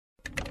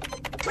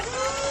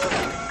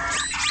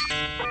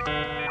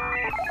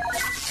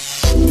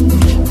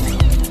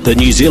the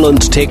New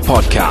Zealand Tech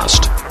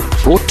Podcast,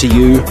 brought to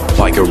you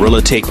by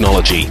Gorilla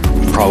Technology,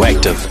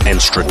 proactive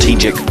and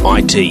strategic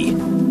IT.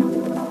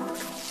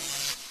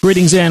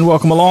 Greetings and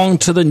welcome along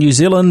to the New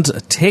Zealand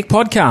Tech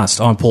Podcast.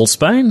 I'm Paul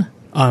Spain.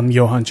 I'm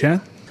Johan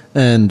Chan.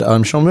 And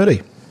I'm Sean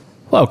Moody.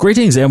 Well,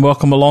 greetings and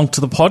welcome along to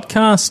the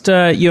podcast,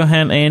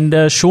 Johan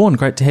and Sean.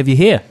 Great to have you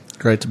here.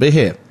 Great to be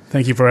here.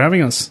 Thank you for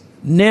having us.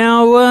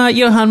 Now,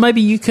 Johan,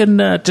 maybe you can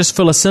just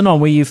fill us in on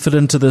where you fit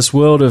into this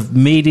world of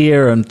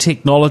media and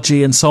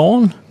technology and so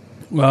on.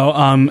 Well,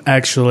 I'm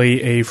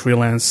actually a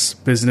freelance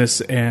business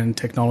and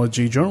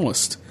technology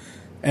journalist.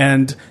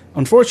 And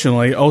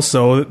unfortunately,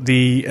 also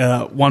the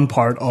one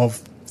part of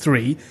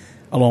three,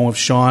 along with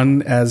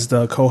Sean as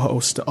the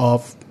co-host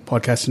of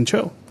Podcast and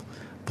Chill.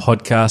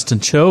 Podcast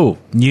and Chill.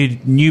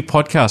 New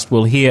podcast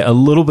we'll hear a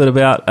little bit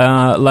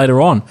about later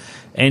on.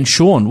 And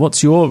Sean,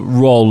 what's your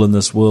role in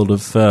this world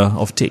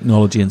of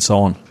technology and so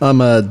on?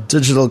 I'm a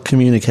digital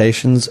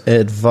communications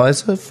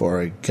advisor for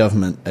a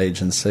government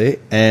agency,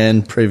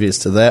 and previous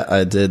to that,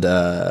 I did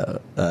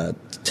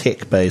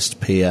tech-based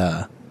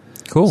PR.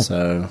 Cool.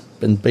 So,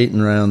 been beating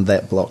around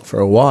that block for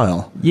a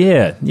while.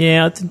 Yeah.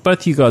 I think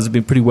both you guys have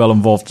been pretty well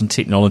involved in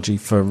technology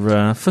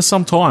for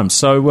some time.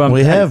 So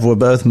We're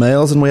both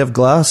males and we have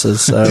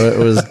glasses, so it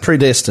was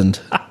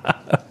predestined.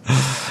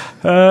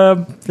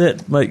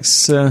 That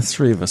makes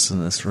three of us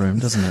in this room,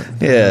 doesn't it?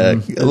 Yeah,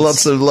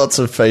 lots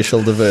of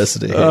facial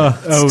diversity here.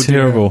 It's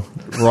terrible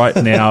right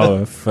now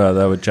if they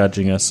were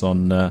judging us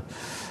on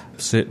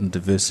certain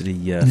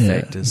diversity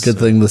factors. Good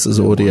thing this is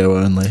audio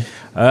only.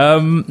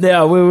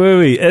 Now, where were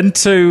we?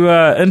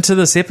 Into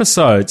this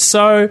episode.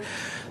 So,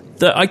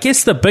 I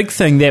guess the big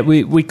thing that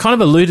we kind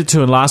of alluded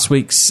to in last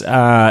week's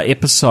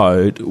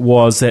episode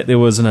was that there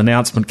was an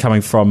announcement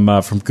coming from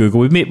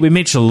Google. We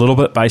mentioned a little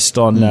bit based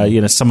on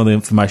some of the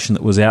information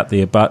that was out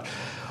there, but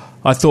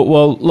I thought,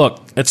 well, look,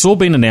 it's all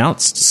been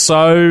announced,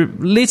 so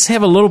let's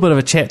have a little bit of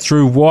a chat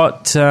through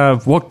what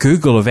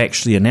Google have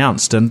actually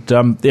announced. And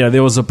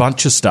there was a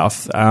bunch of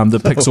stuff.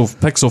 The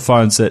Pixel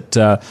phones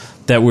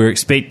that we're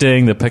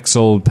expecting, the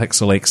Pixel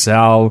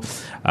XL,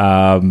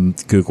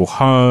 Google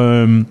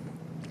Home.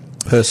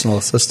 Personal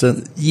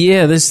assistant.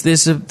 Yeah,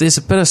 there's a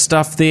bit of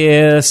stuff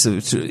there. So,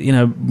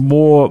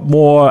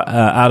 more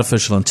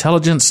artificial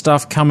intelligence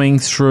stuff coming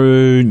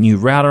through, new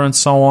router and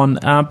so on.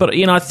 But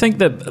I think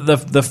that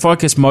the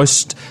focus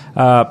most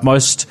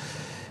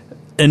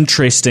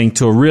interesting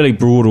to a really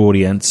broad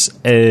audience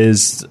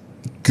is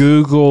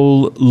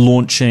Google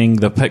launching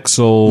the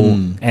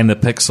Pixel and the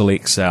Pixel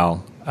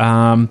XL.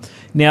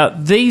 Now,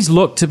 these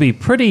look to be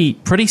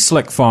pretty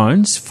slick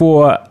phones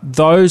for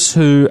those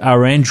who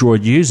are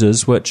Android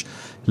users, which,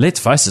 let's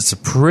face it, it's a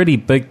pretty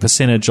big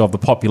percentage of the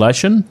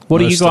population. What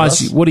do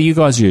you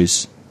guys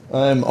use?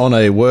 I'm on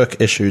a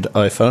work-issued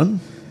iPhone.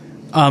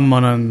 I'm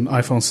on an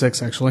iPhone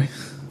 6, actually.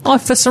 Oh,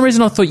 for some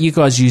reason I thought you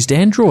guys used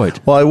Android.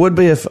 Well, I would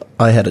be if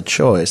I had a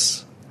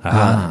choice.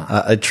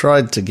 I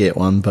tried to get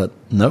one, but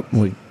nope,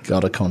 we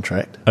got a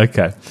contract.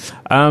 Okay.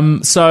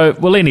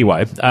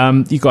 Anyway,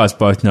 you guys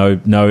both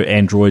know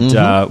Android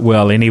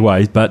well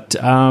anyway, but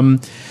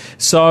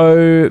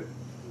so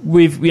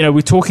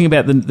we're talking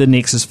about the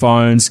Nexus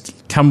phones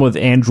come with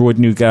Android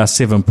Nougat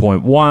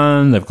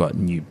 7.1. They've got a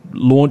new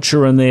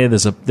launcher in there.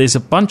 There's a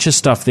bunch of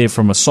stuff there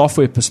from a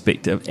software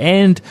perspective,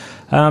 and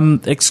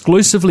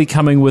exclusively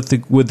coming with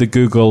the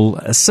Google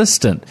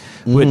Assistant,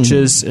 which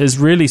is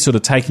really sort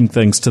of taking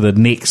things to the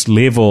next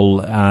level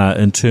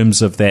in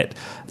terms of that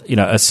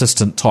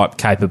assistant type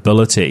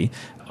capability.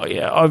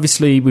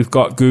 Obviously, we've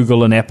got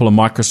Google and Apple and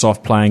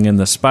Microsoft playing in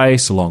the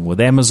space, along with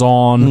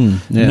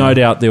Amazon. No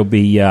doubt there'll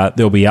be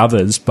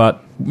others,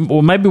 but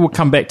maybe we'll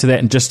come back to that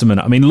in just a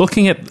minute. I mean,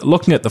 looking at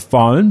the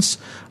phones,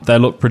 they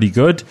look pretty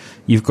good.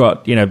 You've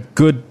got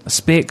good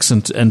specs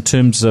in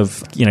terms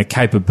of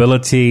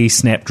capability,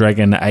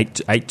 Snapdragon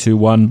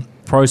 821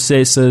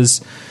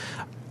 processors,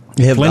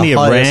 You have plenty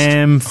of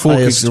RAM, 4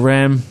 gigs of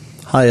RAM.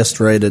 Highest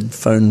rated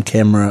phone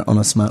camera on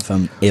a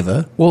smartphone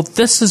ever. Well,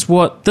 this is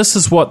what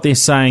they're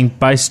saying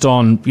based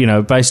on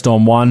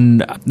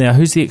one. Now,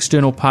 who's the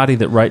external party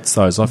that rates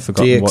those? I've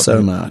forgotten.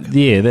 DxOMark.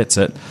 Yeah, that's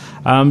it.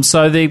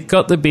 So they've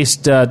got the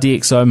best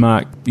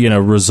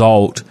DxOMark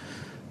result,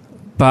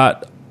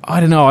 but I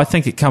don't know. I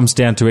think it comes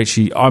down to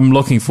actually, I'm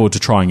looking forward to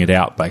trying it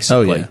out,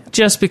 basically. Oh, yeah.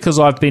 Just because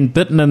I've been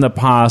bitten in the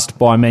past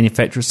by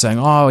manufacturers saying,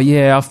 oh,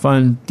 yeah, our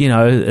phone,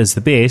 is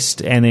the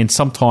best, and then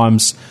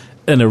sometimes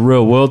in a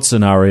real world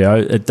scenario,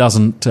 it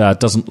doesn't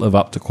live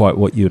up to quite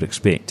what you'd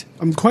expect.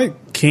 I'm quite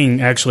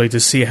keen, actually, to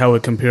see how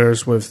it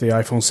compares with the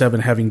iPhone 7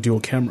 having dual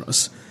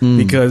cameras,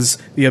 because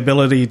the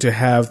ability to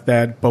have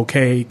that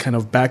bokeh kind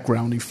of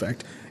background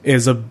effect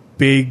is a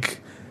big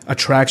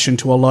attraction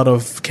to a lot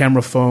of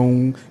camera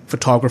phone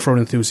photographer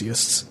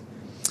enthusiasts.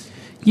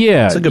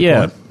 Yeah, that's a good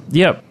point.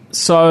 Yep.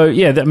 So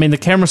the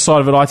camera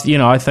side of it,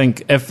 I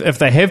think if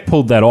they have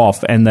pulled that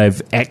off and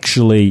they've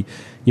actually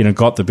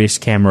got the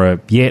best camera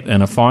yet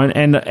in a phone,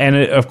 and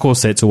of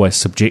course that's always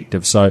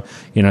subjective. So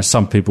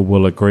some people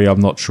will agree.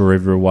 I'm not sure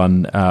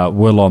everyone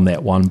will on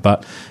that one,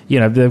 but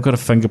they've got a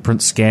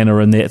fingerprint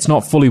scanner in there. It's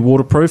not fully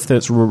waterproof.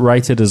 That's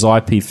rated as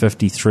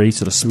IP53,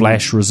 sort of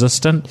splash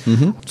resistant.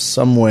 Mm-hmm.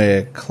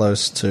 Somewhere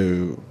closer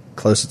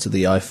to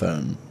the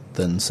iPhone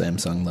than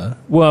Samsung, though.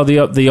 Well, the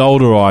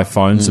older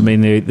iPhones, I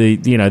mean, the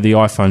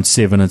iPhone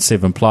 7 and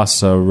 7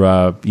 Plus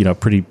are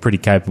pretty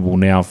capable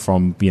now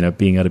from being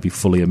able to be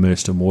fully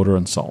immersed in water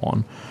and so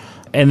on.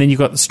 And then you've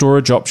got the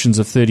storage options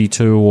of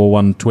 32 or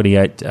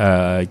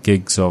 128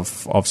 gigs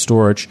of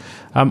storage.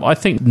 I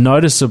think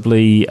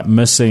noticeably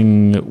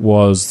missing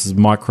was the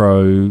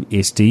micro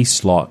SD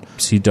slot,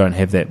 so you don't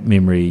have that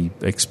memory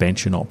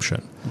expansion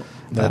option.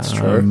 That's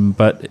true.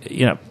 But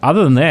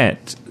other than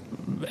that,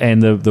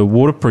 and the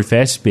waterproof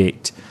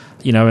aspect,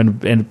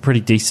 and a pretty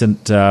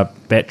decent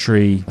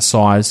battery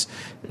size.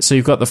 So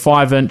you've got the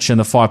 5-inch and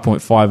the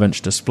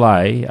 5.5-inch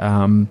display.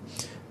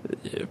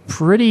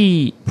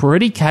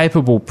 Pretty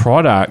capable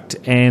product.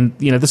 And,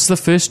 this is the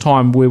first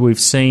time where we've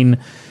seen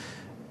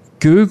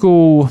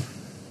Google...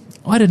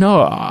 I don't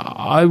know.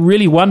 I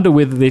really wonder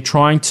whether they're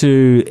trying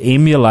to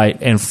emulate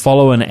and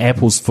follow in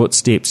Apple's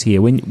footsteps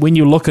here. When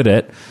you look at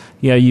it,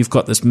 you've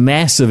got this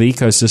massive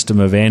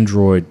ecosystem of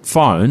Android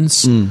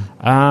phones,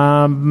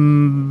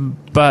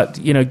 but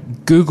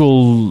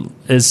Google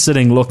is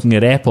sitting looking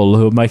at Apple,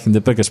 who are making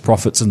the biggest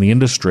profits in the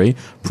industry,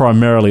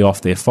 primarily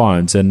off their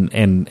phones,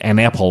 and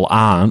Apple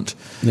aren't.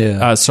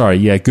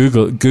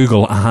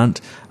 Google aren't.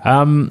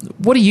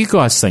 What do you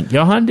guys think,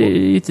 Johan? Do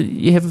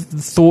you have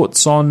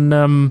thoughts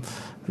on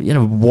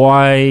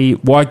why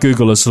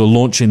Google is sort of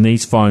launching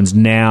these phones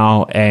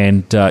now,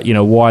 and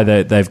why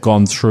they've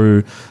gone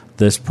through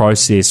this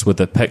process with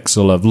the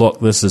Pixel of, look,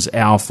 this is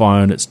our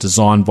phone, it's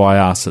designed by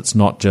us, it's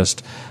not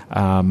just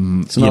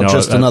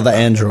another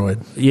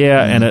Android.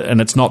 Yeah, and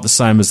it's not the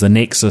same as the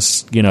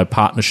Nexus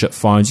partnership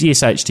phones.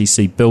 Yes,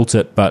 HTC built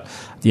it, but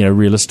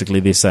realistically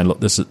they're saying, look,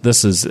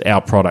 this is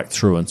our product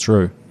through and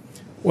through.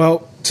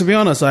 Well, to be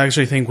honest, I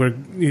actually think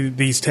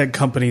these tech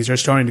companies are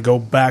starting to go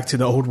back to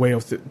the old way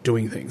of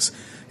doing things.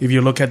 If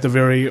you look at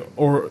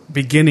the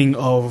beginning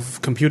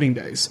of computing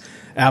days,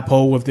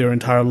 Apple with their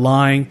entire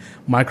line,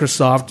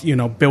 Microsoft,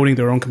 building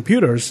their own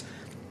computers,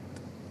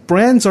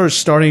 brands are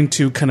starting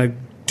to kind of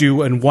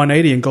do an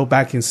 180 and go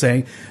back and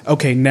saying,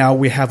 okay, now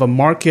we have a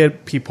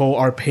market, people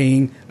are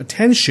paying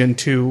attention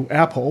to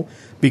Apple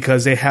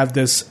because they have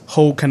this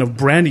whole kind of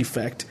brand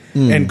effect.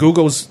 And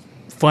Google's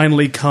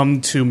finally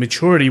come to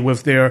maturity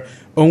with their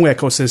own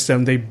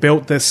ecosystem. They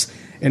built this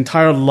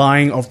entire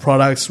line of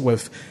products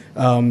with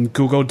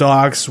Google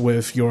Docs,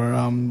 with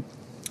your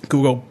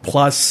Google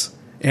Plus,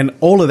 and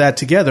all of that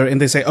together, and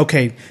they say,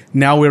 okay,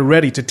 now we're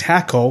ready to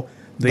tackle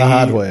the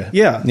hardware.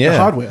 The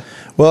hardware.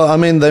 Well, I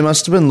mean, they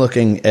must have been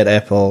looking at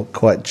Apple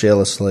quite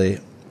jealously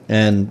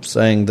and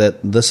saying that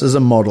this is a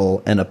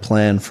model and a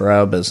plan for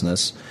our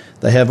business.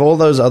 They have all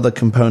those other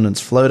components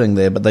floating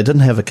there, but they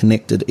didn't have a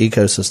connected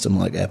ecosystem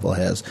like Apple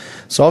has.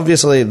 So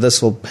obviously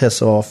this will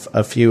piss off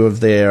a few of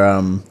their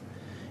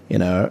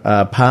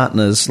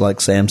partners like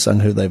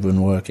Samsung, who they've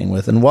been working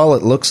with. And while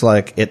it looks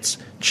like it's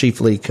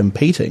chiefly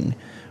competing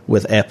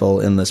with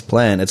Apple in this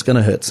plan, it's going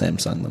to hurt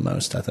Samsung the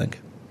most, I think.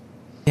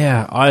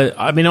 Yeah,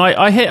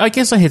 I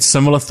guess I had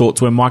similar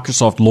thoughts when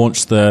Microsoft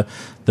launched the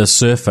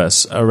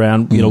Surface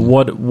around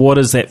what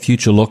does that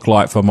future look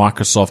like for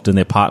Microsoft in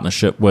their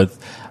partnership with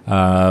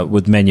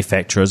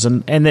manufacturers,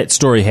 and that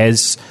story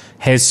has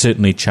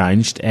certainly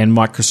changed, and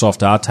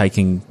Microsoft are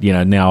taking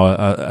now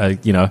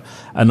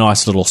a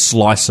nice little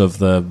slice of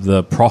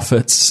the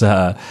profits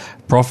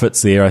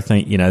there. I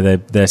think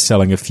they're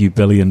selling a few $1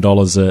 billion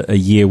a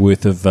year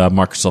worth of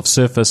Microsoft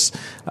Surface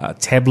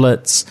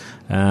tablets.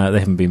 They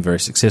haven't been very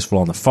successful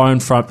on the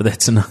phone front, but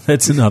that's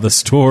another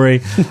story.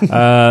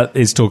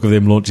 There's talk of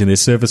them launching their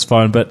Surface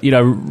phone, but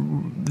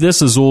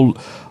this is all,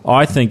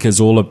 I think, is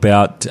all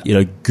about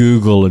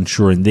Google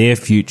ensuring their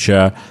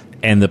future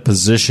and the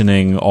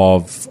positioning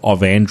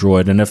of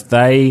Android, and if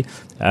they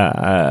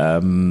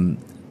bring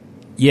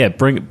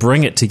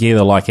it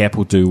together like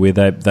Apple do, where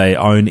they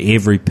own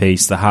every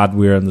piece, the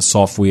hardware and the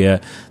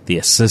software, the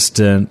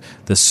assistant,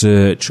 the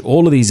search,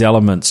 all of these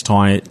elements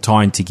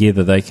tying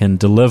together, they can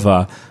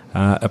deliver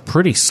a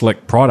pretty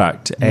slick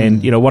product.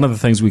 And one of the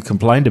things we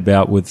complained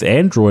about with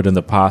Android in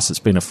the past, it's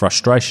been a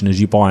frustration, is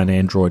you buy an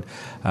Android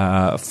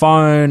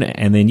phone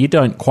and then you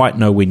don't quite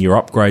know when your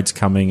upgrade's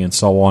coming and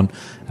so on.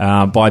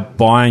 By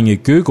buying a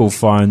Google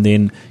phone,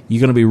 then you're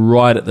going to be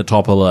right at the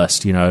top of the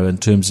list, in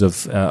terms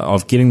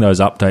of getting those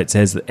updates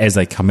as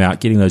they come out,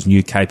 getting those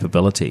new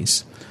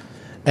capabilities.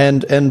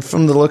 And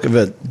from the look of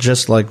it,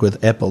 just like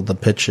with Apple, the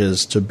pitch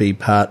is to be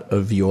part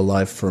of your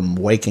life from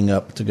waking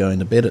up to going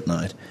to bed at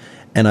night.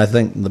 And I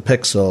think the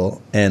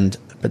Pixel, and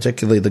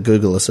particularly the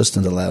Google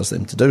Assistant, allows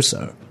them to do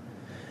so.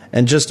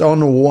 And just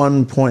on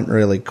one point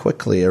really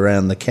quickly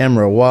around the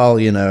camera, while,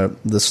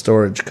 the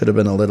storage could have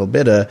been a little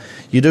better,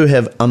 you do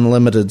have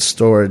unlimited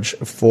storage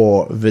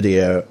for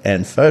video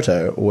and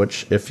photo,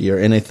 which if you're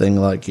anything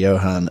like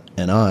Johan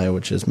and I,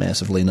 which is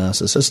massively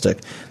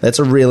narcissistic, that's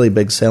a really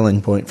big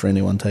selling point for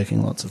anyone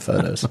taking lots of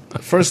photos.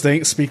 First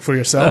thing, speak for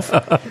yourself.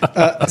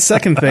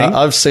 Second thing.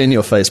 I've seen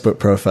your Facebook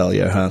profile,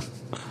 Johan.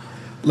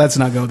 Let's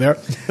not go there.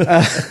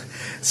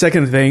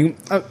 Second thing,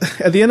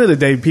 at the end of the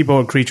day, people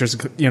are creatures,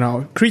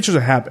 creatures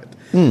of habit.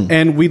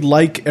 And we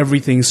like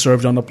everything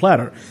served on a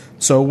platter.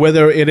 So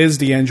whether it is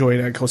the Android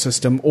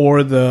ecosystem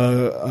or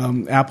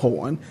the Apple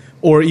one,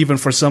 or even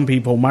for some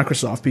people,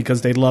 Microsoft,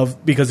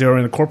 because they're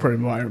in a corporate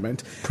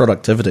environment.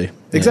 Productivity.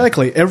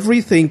 Exactly. Yeah.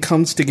 Everything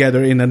comes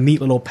together in a neat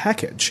little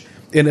package.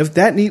 And if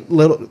that neat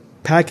little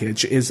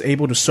package is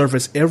able to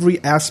service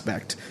every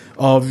aspect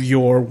of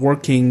your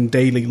working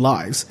daily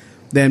lives,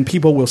 then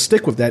people will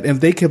stick with that.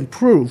 And they can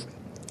prove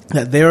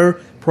that their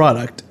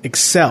product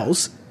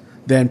excels,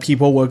 then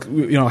people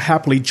will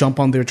happily jump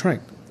on their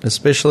train.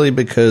 Especially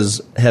because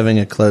having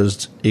a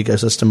closed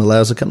ecosystem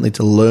allows a company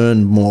to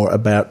learn more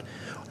about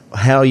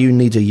how you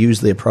need to use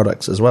their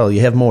products as well.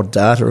 You have more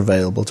data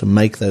available to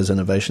make those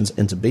innovations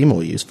and to be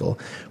more useful.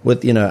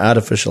 With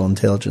artificial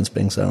intelligence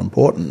being so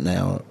important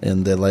now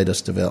in their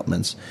latest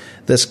developments,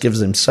 this gives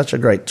them such a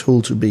great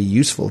tool to be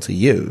useful to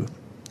you.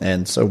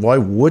 And so why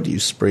would you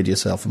spread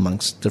yourself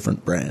amongst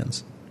different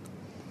brands?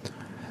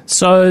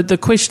 So the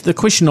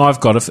question I've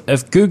got,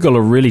 if Google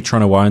are really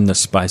trying to own this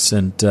space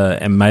and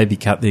maybe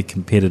cut their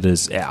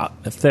competitors out,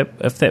 if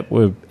that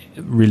were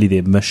really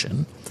their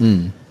mission,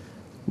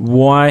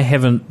 why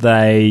haven't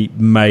they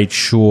made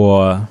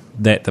sure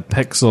that the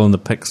Pixel and the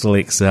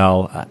Pixel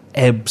XL are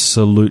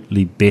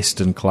absolutely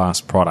best-in-class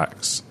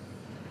products?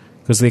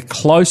 Because they're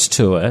close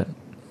to it,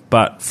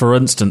 but for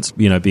instance,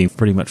 being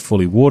pretty much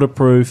fully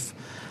waterproof.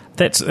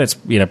 That's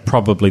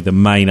probably the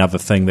main other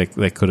thing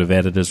they could have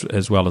added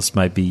as well as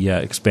maybe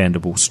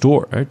expandable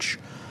storage.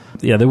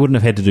 Yeah, they wouldn't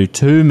have had to do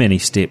too many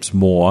steps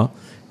more,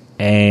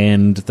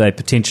 and they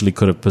potentially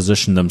could have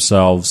positioned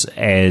themselves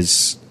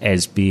as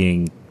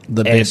being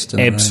the best,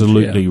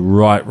 absolutely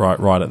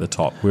right at the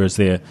top. Whereas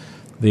they're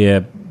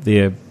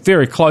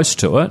very close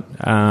to it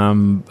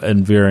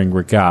in varying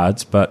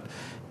regards, but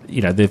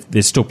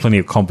there's still plenty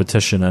of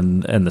competition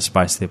in the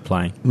space they're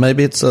playing.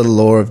 Maybe it's a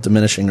law of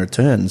diminishing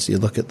returns. You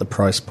look at the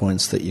price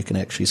points that you can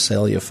actually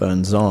sell your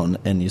phones on,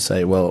 and you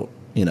say, well,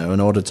 in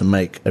order to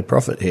make a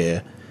profit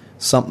here,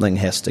 something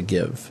has to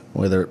give,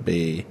 whether it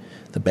be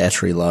the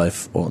battery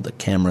life or the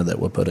camera that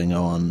we're putting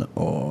on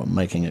or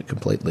making it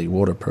completely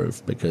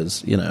waterproof,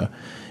 because,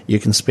 you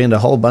can spend a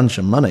whole bunch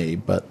of money,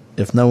 but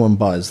if no one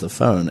buys the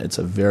phone, it's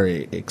a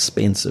very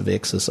expensive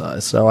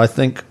exercise. So I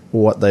think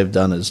what they've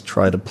done is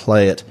try to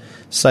play it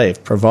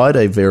safe, provide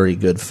a very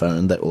good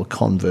phone that will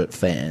convert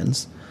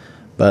fans,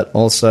 but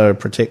also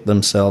protect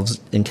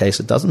themselves in case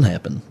it doesn't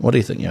happen. What do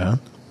you think,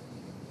 Johan?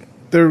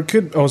 There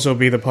could also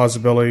be the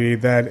possibility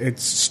that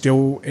it's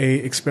still a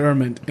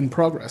experiment in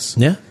progress.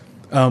 Yeah.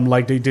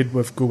 Like they did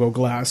with Google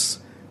Glass.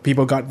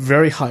 People got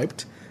very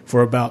hyped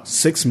for about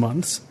 6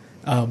 months.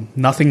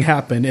 Nothing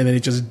happened, and then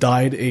it just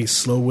died a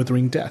slow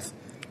withering death.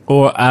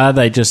 Or are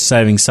they just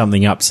saving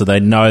something up so they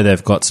know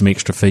they've got some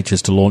extra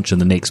features to launch in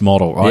the next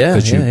model, right?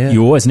 Because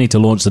you always need to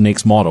launch the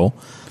next model.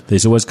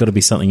 There's always got to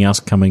be something else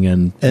coming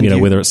in,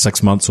 whether it's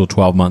 6 months or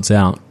 12 months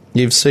out.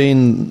 You've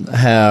seen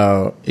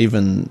how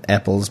even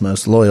Apple's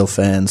most loyal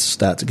fans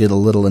start to get a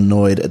little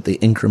annoyed at the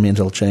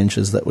incremental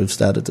changes that we've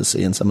started to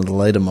see in some of the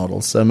later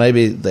models. So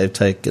maybe they've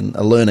taken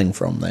a learning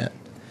from that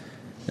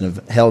and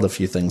have held a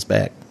few things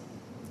back.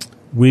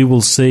 We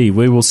will see.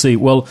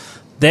 Well,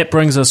 that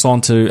brings us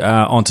onto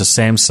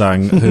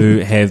Samsung, who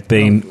have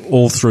been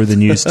all through the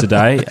news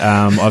today.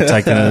 I've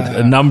taken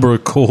a number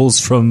of calls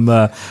from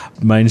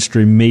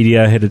mainstream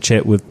media. I had a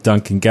chat with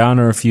Duncan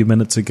Garner a few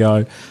minutes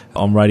ago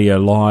on Radio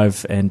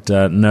Live, and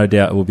no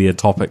doubt it will be a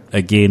topic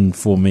again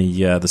for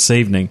me this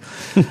evening.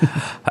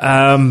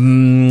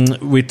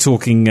 We're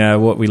talking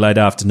what we late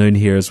afternoon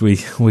here as we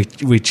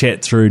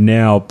chat through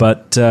now.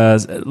 But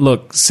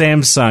look,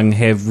 Samsung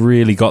have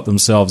really got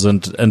themselves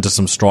into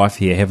some strife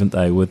here, haven't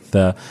they, with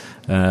the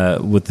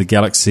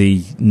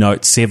Galaxy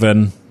Note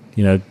 7,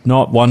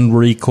 not one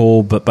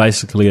recall, but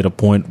basically at a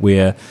point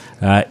where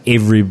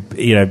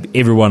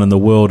everyone in the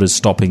world is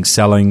stopping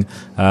selling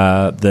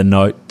the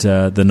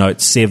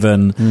Note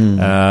 7.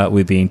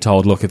 We're being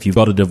told, look, if you've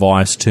got a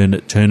device, turn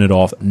it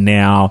off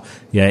now.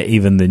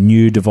 Even the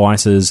new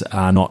devices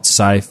are not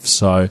safe.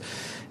 So,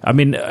 I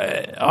mean,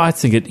 I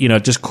think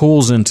it just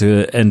calls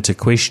into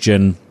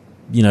question.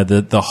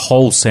 The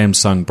whole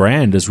Samsung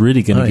brand is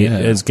really going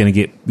to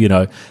get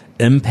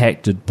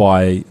impacted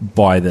by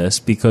this,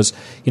 because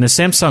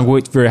Samsung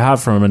worked very hard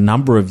for a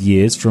number of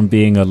years from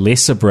being a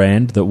lesser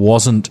brand that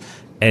wasn't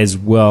as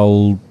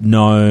well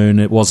known,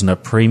 it wasn't a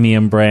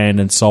premium brand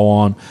and so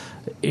on,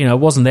 it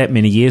wasn't that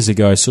many years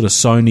ago. Sort of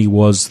Sony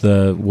was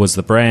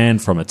the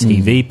brand from a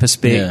TV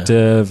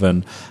perspective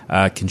and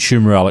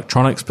consumer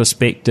electronics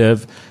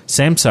perspective.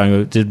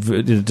 Samsung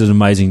did an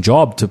amazing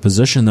job to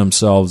position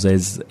themselves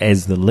as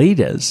the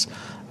leaders.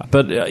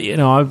 But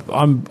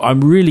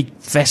I'm really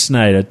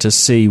fascinated to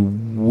see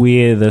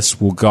where this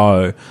will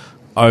go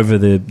over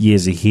the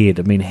years ahead.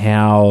 I mean,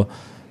 how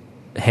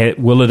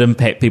will it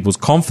impact people's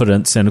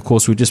confidence? And of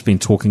course, we've just been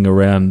talking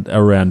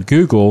around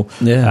Google.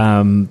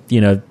 Yeah.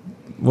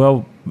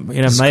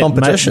 It's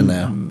competition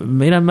now.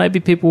 Maybe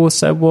people will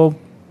say, well,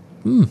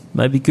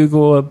 maybe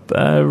Google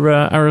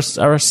are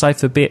a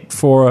safer bet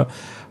for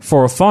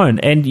a phone.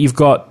 And you've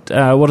got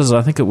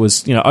I think it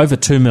was over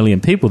 2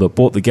 million people that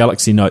bought the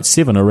Galaxy Note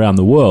 7 around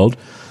the world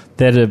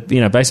that have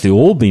basically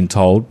all been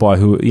told by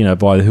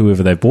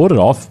whoever they bought it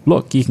off,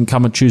 look, you can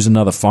come and choose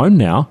another phone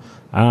now.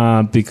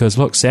 Because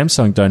look,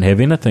 Samsung don't have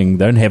anything,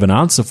 don't have an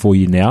answer for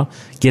you now.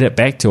 Get it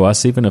back to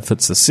us, even if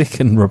it's a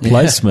second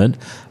replacement,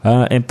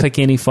 and pick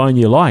any phone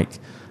you like.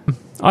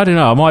 I don't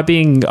know. Am I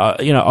being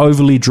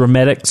overly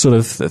dramatic, sort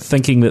of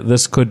thinking that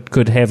this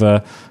could have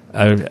a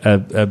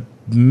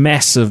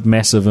massive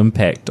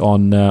impact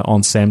on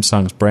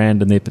Samsung's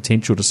brand and their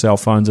potential to sell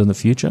phones in the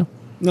future?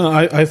 No,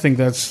 I think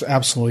that's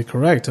absolutely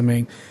correct. I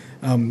mean,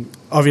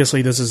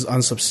 obviously this is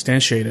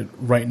unsubstantiated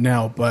right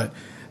now, but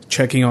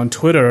checking on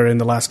Twitter in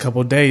the last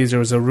couple of days, there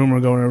was a rumor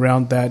going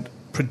around that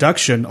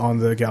production on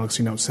the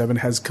Galaxy Note 7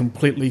 has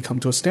completely come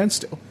to a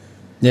standstill.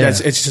 Yeah.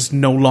 It's just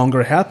no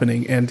longer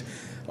happening. And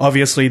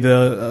obviously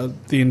the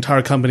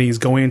entire company is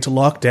going into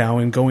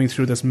lockdown and going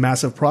through this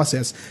massive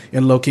process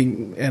and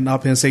looking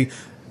up and saying,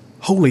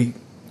 holy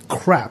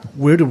crap,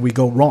 where did we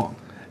go wrong?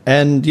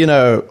 And,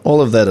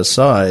 all of that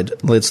aside,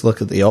 let's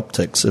look at the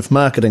optics. If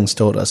marketing's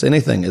taught us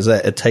anything, is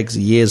that it takes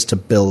years to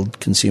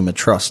build consumer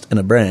trust in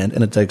a brand,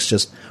 and it takes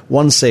just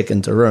 1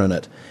 second to ruin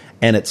it.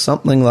 And it's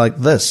something like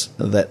this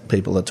that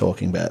people are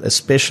talking about,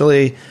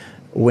 especially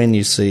when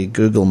you see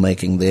Google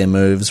making their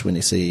moves, when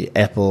you see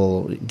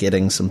Apple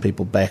getting some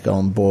people back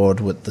on board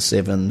with the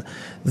 7.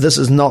 This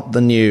is not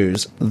the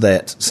news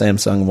that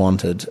Samsung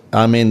wanted.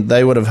 I mean,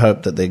 they would have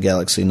hoped that their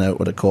Galaxy Note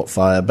would have caught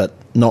fire, but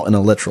not in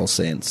a literal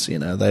sense.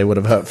 They would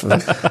have hoped for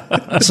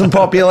some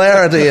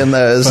popularity in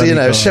those,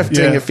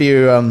 shifting a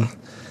few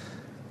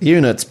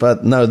units.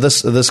 But no,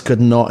 this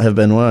could not have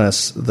been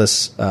worse.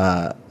 This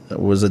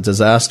was a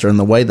disaster, and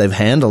the way they've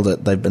handled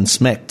it, they've been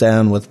smacked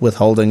down with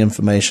withholding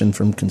information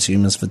from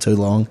consumers for too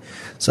long.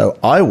 So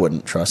I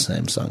wouldn't trust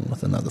Samsung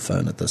with another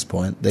phone at this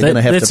point. They're going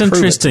to have to prove it to me.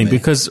 That's interesting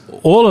because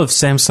all of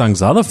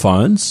Samsung's other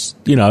phones,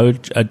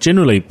 are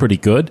generally pretty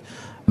good.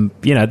 The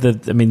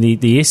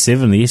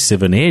S7, the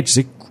S7 Edge,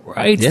 they're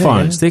great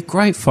phones. Yeah. They're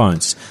great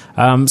phones.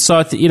 So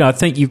I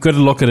think you've got to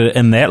look at it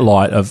in that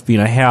light of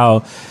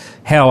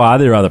how are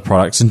their other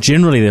products, and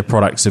generally their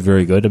products are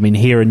very good. I mean,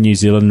 here in New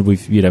Zealand,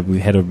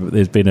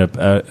 there's been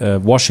a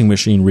washing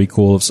machine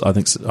recall of I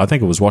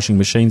think it was washing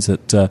machines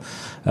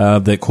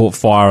that caught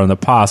fire in the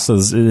past. So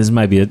there's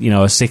maybe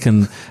a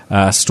second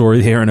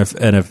story there in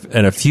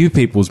a few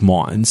people's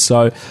minds.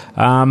 So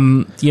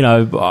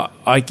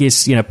I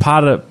guess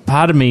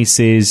part of me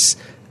says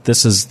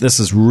this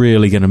is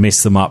really going to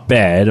mess them up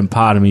bad, and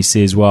part of me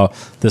says, well,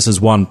 this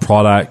is one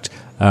product.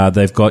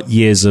 They've got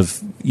years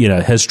of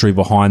history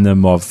behind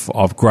them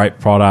of great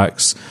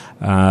products.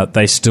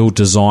 They still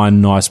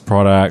design nice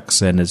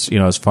products, and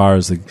as far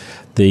as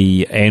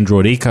the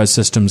Android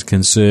ecosystem's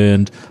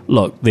concerned,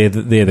 look, they're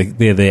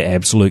the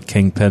absolute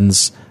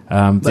kingpins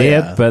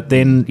there. But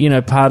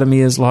then part of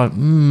me is like,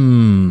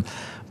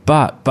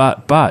 but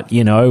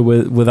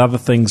with other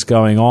things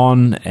going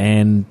on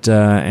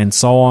and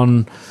so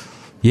on.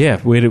 Yeah,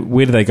 where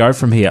do they go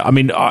from here? I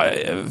mean,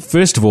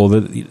 first of all,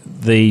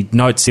 the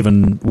Note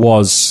 7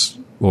 was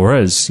or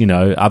is,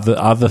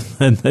 other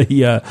than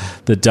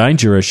the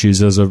danger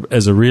issues, as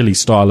a really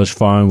stylish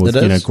phone with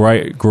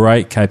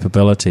great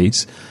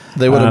capabilities.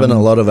 There would have been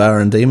a lot of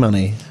R&D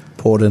money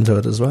poured into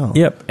it as well.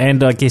 Yep,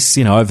 and I guess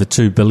over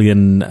 2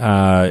 billion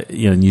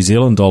New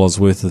Zealand dollars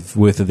worth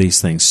of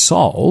these things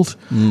sold.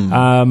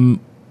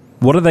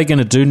 What are they going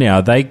to do now?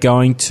 Are they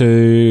going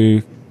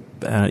to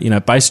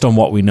based on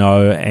what we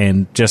know,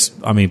 and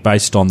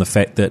based on the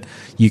fact that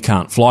you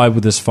can't fly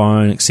with this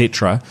phone,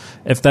 etc.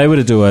 If they were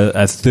to do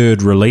a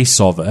third release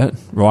of it,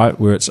 right,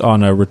 where it's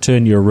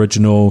return your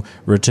original,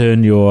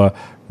 return your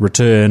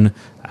return,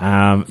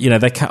 I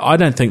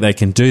don't think they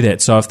can do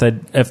that. So if they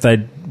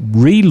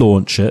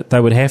relaunch it, they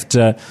would have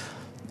to,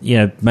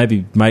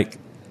 maybe make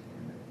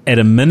at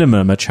a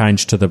minimum a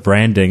change to the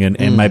branding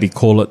and maybe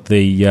call it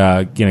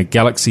the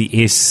Galaxy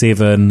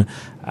S7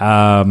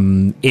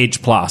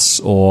 Edge Plus,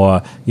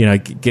 or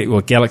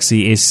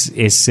Galaxy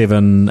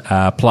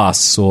S7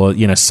 Plus, or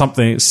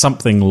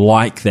something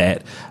like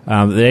that.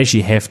 They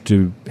actually have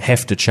to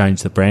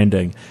change the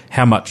branding.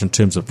 How much in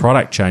terms of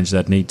product change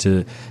they'd need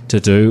to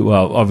do?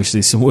 Well,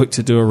 obviously some work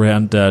to do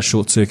around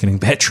short circuiting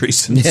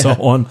batteries and so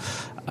on.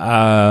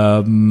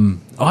 I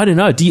don't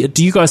know.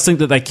 Do you guys think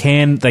that they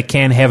can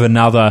have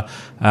another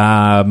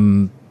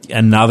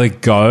another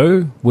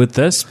go with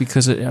this?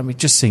 Because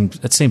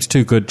it seems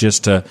too good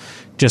just to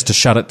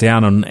shut it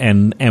down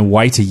and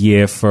wait a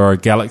year for a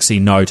Galaxy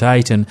Note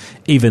 8, and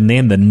even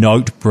then the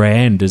Note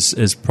brand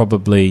is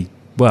probably,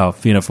 well,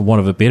 for want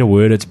of a better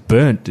word, it's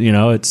burnt.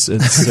 It's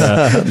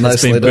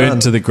been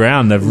burnt to the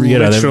ground.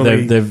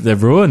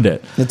 They've ruined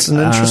it. It's an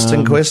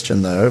interesting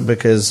question though,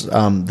 because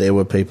there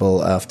were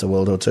people after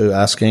World War II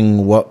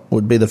asking what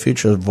would be the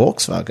future of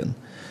Volkswagen.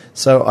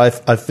 So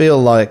I feel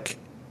like,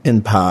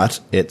 in part,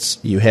 it's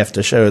you have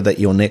to show that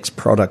your next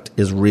product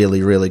is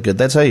really, really good.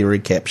 That's how you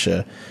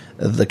recapture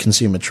the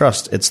consumer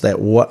trust. It's that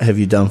 "what have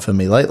you done for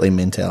me lately"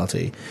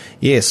 mentality.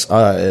 Yes,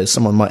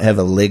 someone might have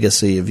a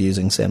legacy of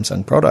using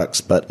Samsung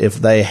products, but if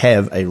they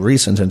have a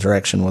recent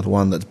interaction with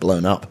one that's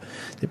blown up,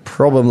 they're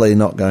probably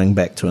not going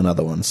back to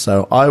another one.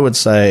 So I would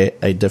say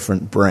a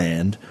different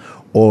brand,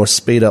 or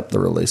speed up the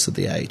release of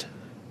the 8.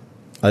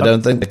 I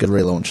don't think they could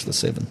relaunch the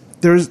 7.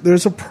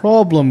 There's a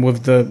problem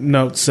with the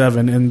Note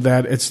 7 in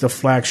that it's the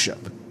flagship,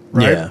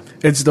 right? Yeah.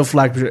 It's the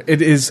flagship.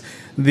 It is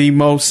the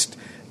most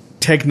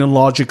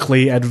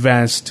technologically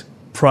advanced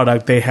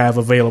product they have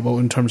available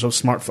in terms of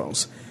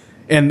smartphones.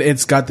 And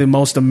it's got the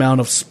most amount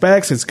of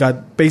specs. It's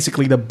got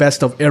basically the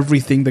best of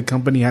everything the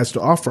company has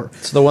to offer.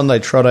 It's the one they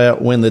trot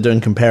out when they're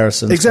doing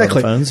comparisons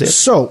exactly. to other phones. Yeah.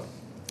 So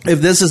if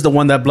this is the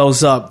one that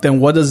blows up, then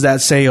what does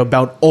that say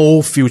about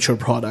all future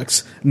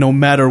products, no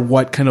matter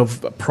what kind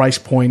of price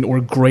point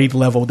or grade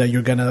level that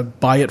you're going to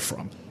buy it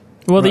from?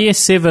 Well, the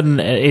S7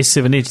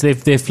 Edge,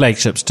 they're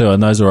flagships too,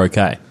 and those are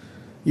okay.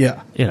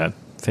 Yeah. In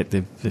fact,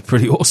 they're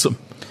pretty awesome.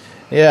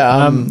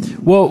 Yeah.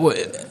 Well,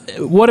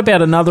 what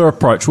about another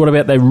approach? What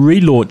about they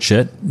relaunch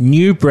it,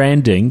 new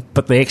branding,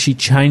 but they actually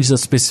change the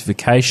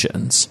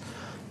specifications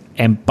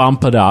and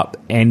bump it up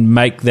and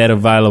make that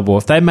available?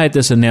 If they made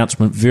this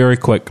announcement very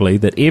quickly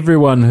that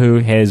everyone who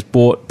has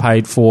bought,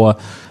 paid for,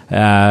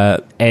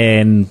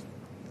 and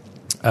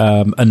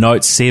a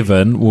Note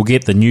 7 will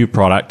get the new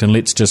product, and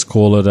let's just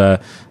call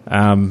it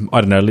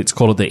let's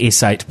call it the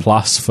S8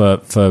 Plus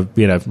for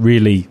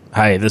really,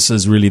 hey, this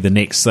is really the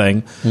next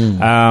thing,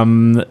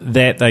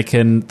 that they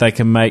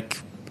can make.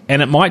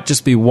 And it might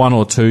just be one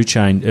or two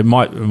change. It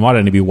might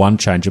only be one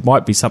change. It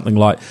might be something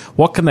like,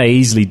 what can they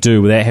easily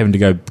do without having to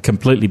go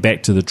completely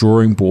back to the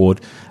drawing board?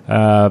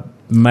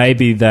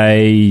 Maybe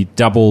they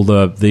double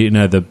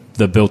the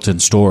built-in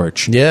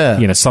storage.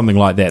 Yeah. Something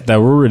like that. They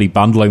were already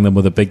bundling them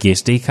with a big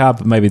SD card,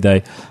 but maybe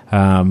they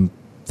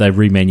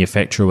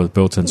remanufacture with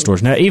built-in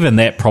storage. Now, even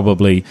that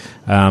probably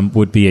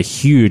would be a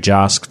huge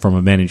ask from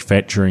a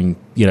manufacturing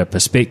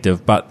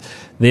perspective, but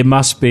there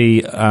must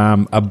be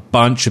a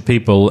bunch of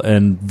people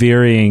in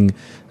varying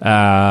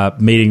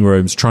meeting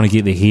rooms trying to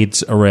get their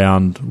heads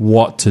around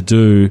what to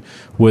do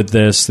with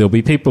this. There'll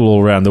be people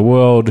all around the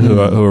world who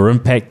are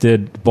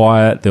impacted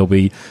by it. There'll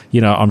be,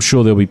 I'm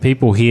sure there'll be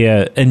people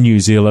here in New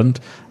Zealand,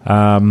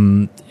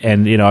 and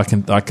I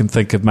can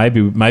think of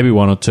maybe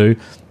one or two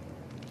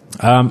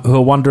who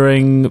are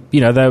wondering,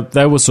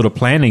 they were sort of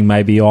planning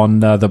maybe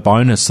on the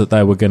bonus that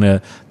they were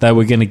gonna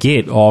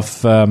get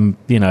off,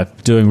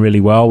 doing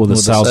really well with the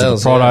sales of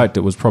the product.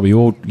 Yeah. It was probably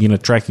all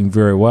tracking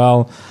very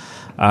well.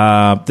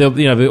 There'll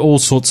be all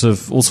sorts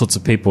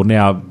of people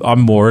now.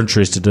 I'm more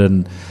interested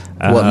in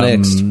what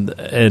next,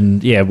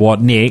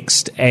 what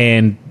next,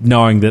 and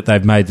knowing that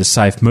they've made the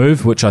safe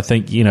move, which I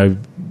think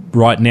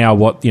right now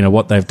what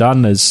they've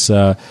done is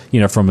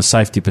from a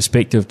safety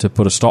perspective to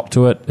put a stop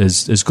to it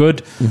is good.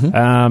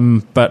 Mm-hmm.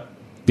 But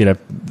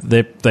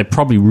they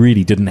probably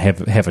really didn't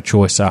have a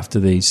choice after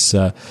these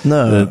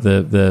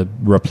the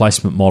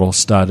replacement model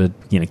started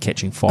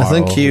catching fire. I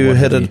think you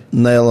hit a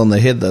nail on the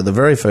head though. The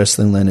very first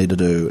thing they need to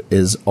do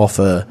is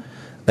offer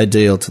a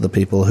deal to the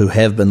people who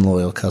have been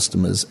loyal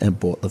customers and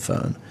bought the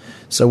phone.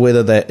 So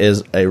whether that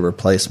is a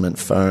replacement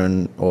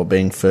phone or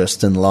being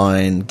first in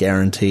line,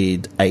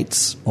 guaranteed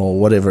 8s or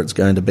whatever it's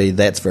going to be,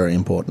 that's very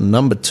important.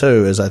 Number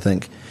 2 is, I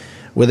think,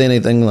 with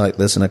anything like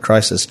this in a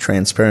crisis,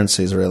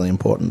 transparency is really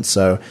important.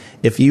 So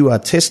if you are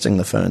testing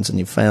the phones and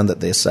you've found that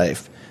they're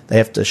safe, they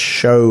have to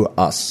show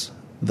us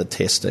the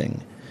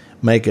testing.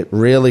 Make it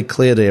really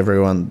clear to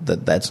everyone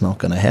that that's not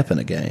going to happen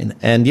again.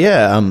 And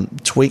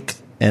tweak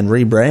and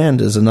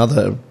rebrand is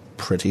another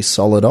pretty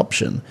solid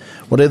option.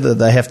 Whatever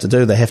they have to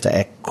do, they have to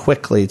act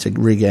quickly to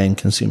regain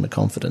consumer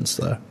confidence,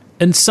 though.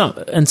 In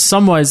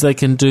some ways, they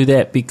can do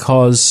that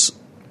because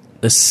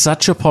it's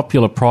such a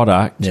popular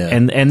product,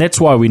 and that's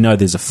why we know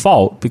there's a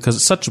fault, because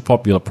it's such a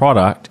popular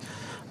product.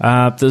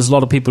 There's a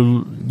lot of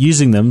people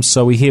using them,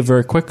 so we hear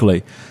very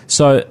quickly.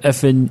 So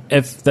if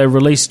they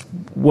released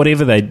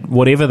whatever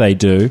they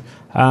do,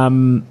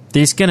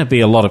 there's going to be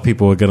a lot of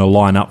people who are going to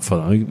line up for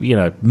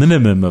them.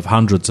 Minimum of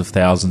hundreds of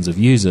thousands of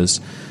users.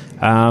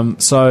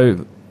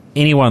 So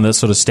anyone that's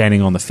sort of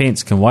standing on the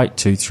fence can wait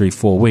 2, 3,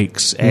 4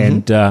 weeks,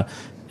 and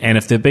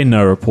if there've been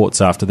no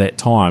reports after that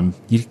time,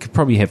 you could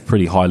probably have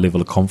pretty high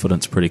level of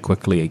confidence pretty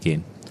quickly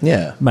again.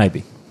 Yeah,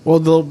 maybe.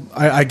 Well,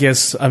 I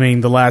guess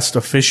the last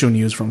official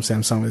news from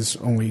Samsung is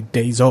only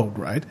days old,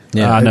 right?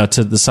 Yeah, no.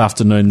 To this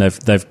afternoon,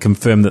 they've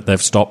confirmed that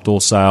they've stopped all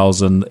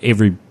sales, and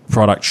every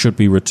product should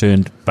be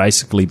returned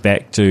basically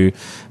back to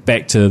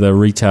the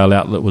retail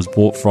outlet it was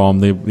bought from.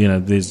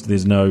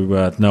 There's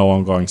no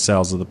ongoing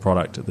sales of the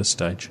product at this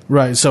stage.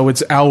 Right, so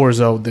it's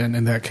hours old then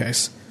in that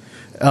case.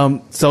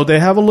 So they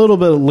have a little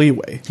bit of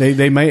leeway.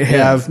 They may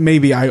have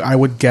maybe I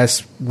would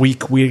guess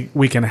week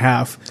and a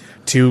half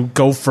to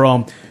go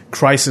from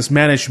crisis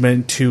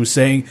management to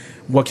saying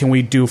what can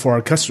we do for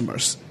our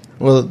customers.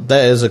 Well,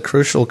 that is a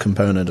crucial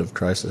component of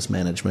crisis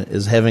management,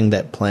 is having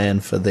that plan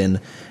for then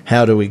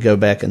how do we go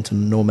back into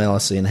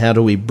normalcy and how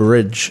do we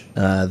bridge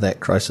that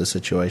crisis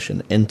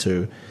situation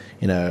into,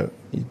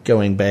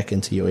 going back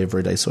into your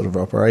everyday sort of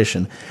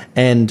operation.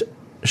 And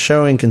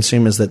showing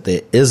consumers that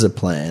there is a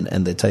plan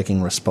and they're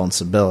taking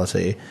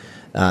responsibility,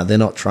 they're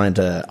not trying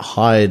to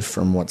hide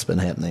from what's been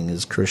happening,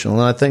 is crucial.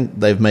 And I think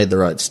they've made the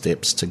right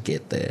steps to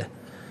get there.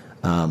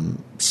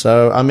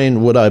 So, I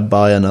mean, would I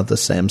buy another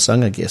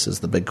Samsung, I guess, is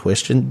the big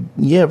question.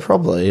 Yeah,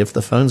 probably, if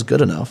the phone's good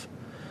enough.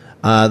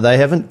 They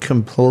haven't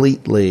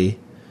completely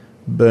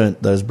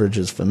burnt those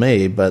bridges for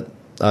me, but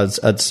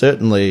I'd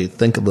certainly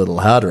think a little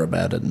harder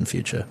about it in the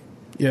future.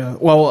 Yeah,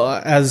 well,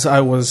 as I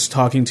was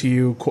talking to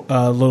you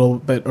a little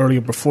bit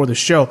earlier before the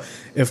show,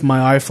 if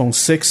my iPhone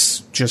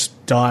 6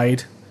 just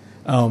died,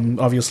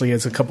 obviously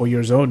it's a couple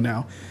years old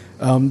now,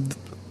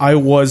 I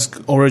was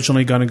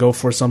originally going to go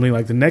for something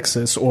like the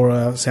Nexus or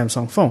a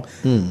Samsung phone.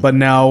 But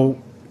now,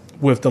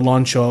 with the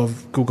launch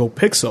of Google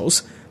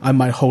Pixels, I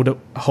might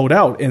hold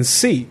out and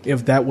see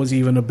if that was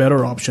even a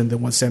better option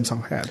than what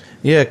Samsung had.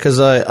 Yeah, because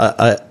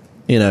I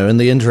in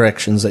the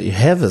interactions that you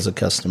have as a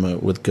customer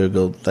with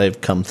Google, they've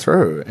come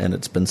through and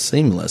it's been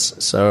seamless.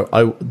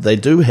 So they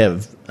do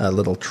have a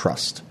little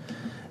trust.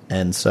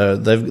 And so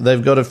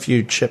they've got a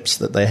few chips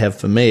that they have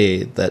for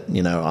me that,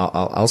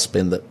 I'll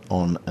spend it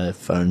on a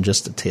phone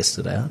just to test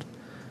it out.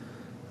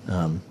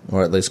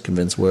 Or at least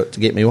convince work to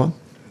get me one.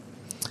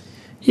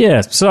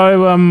 Yeah,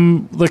 so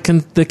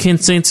the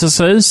consensus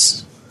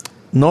is?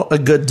 Not a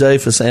good day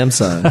for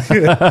Samsung.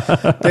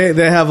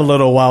 They have a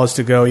little whiles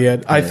to go yet.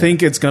 Yeah. I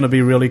think it's going to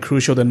be really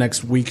crucial the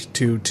next week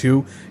to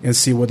two and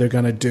see what they're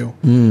going to do.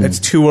 It's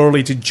too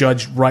early to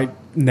judge right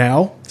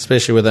now.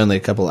 Especially with only a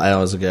couple of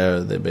hours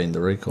ago there being the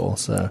recall.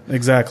 So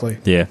exactly.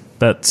 Yeah,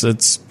 but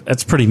it's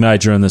pretty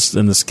major in the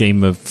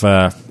scheme of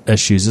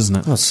issues, isn't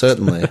it? Oh,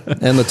 certainly.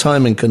 And the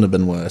timing couldn't have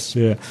been worse.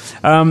 Yeah.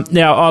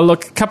 Now,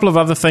 look, a couple of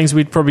other things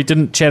we probably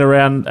didn't chat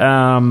around,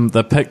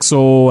 the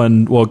Pixel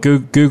and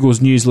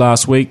Google's news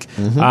last week.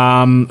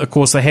 Of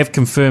course, they have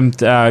confirmed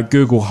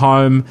Google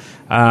Home,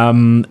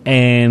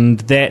 and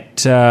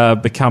that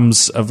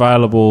becomes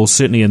available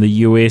certainly in the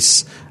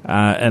US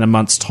in a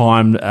month's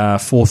time,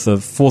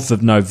 4th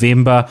of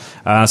November.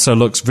 So it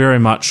looks very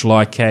much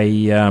like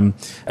a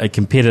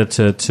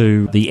competitor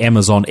to the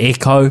Amazon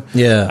Echo.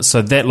 Yeah.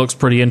 So that looks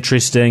pretty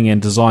interesting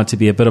and designed to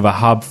be a bit of a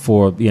hub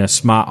for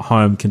smart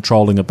home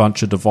controlling a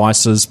bunch of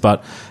devices.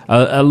 But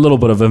a little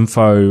bit of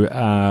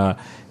info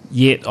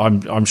yet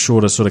I'm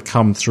sure to sort of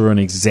come through and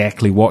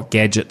exactly what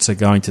gadgets are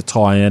going to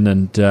tie in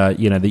and that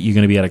you're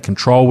going to be able to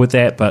control with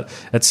that. But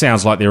it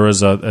sounds like there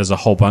is a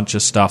whole bunch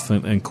of stuff,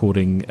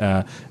 including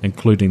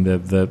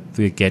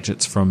the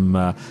gadgets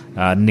from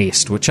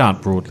Nest, which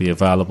aren't broadly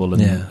available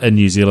in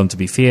New Zealand, to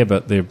be fair,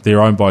 but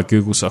they're owned by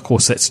Google, so of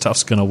course that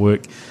stuff's going to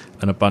work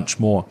and a bunch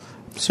more.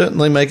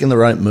 Certainly making the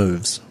right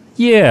moves.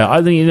 Yeah,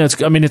 I think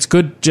it's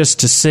good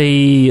just to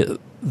see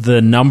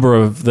the number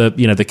of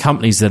the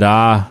companies that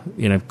are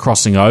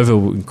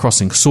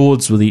crossing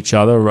swords with each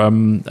other,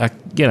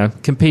 are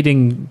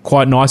competing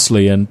quite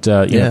nicely and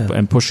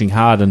and pushing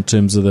hard in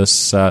terms of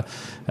this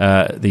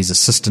these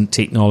assistant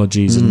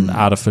technologies and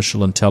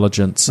artificial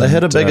intelligence. They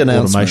had a big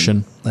announcement.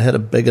 Automation. They had a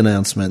big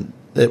announcement.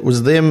 It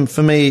was them and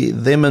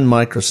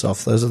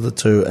Microsoft. Those are the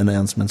two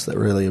announcements that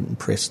really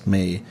impressed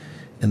me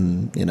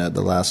in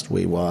the last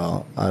wee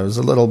while. I was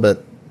a little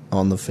bit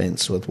on the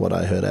fence with what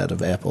I heard out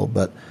of Apple,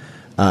 but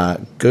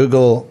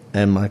Google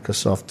and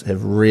Microsoft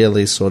have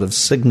really sort of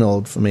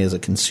signaled for me as a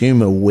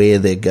consumer where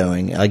they're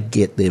going. I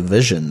get their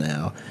vision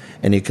now,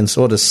 and you can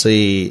sort of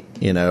see,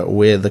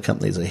 where the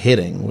companies are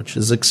heading, which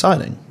is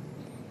exciting.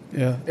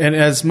 Yeah, and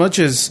as much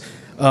as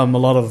a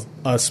lot of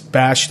us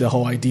bash the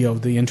whole idea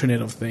of the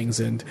Internet of Things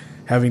and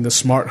having the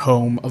smart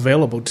home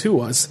available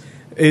to us,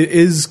 it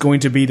is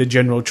going to be the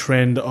general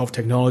trend of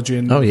technology.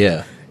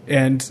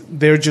 And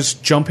they're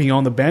just jumping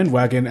on the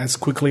bandwagon as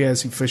quickly,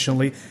 as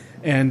efficiently,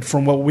 and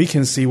from what we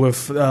can see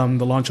with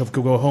the launch of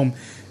Google Home,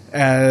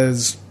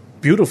 as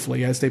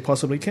beautifully as they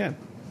possibly can.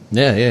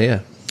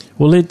 Yeah.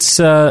 Well, let's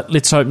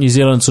hope New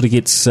Zealand sort of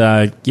gets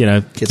kept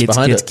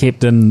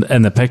in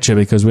the picture,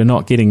 because we're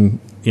not getting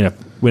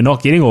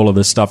all of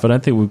this stuff. I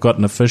don't think we've got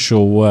an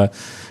official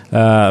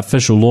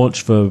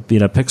launch for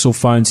Pixel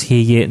phones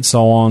here yet, and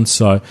so on.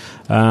 So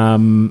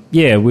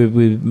we're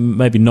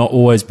maybe not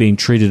always being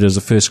treated as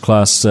a first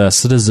class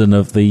citizen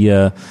of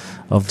the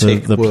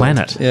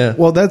planet. Yeah.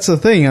 Well, that's the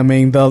thing. I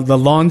mean, the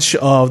launch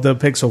of the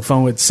Pixel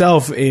phone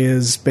itself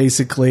is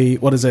basically,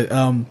 what is it?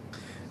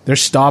 They're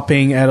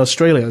stopping at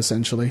Australia,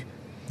 essentially.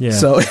 Yeah.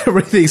 So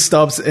everything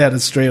stops at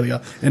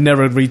Australia and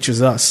never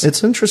reaches us.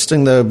 It's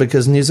interesting, though,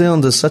 because New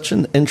Zealand is such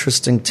an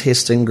interesting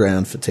testing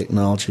ground for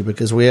technology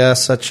because we are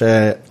such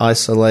a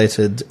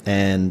isolated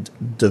and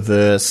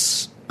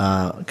diverse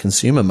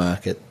consumer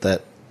market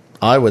that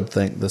I would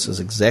think this is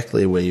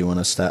exactly where you want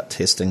to start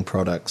testing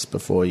products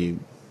before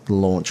you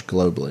launch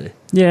globally.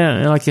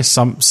 Yeah, I guess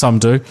some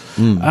do.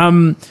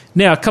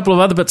 Now, a couple of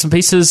other bits and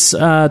pieces in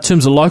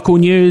terms of local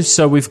news.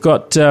 So we've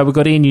got Air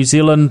New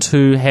Zealand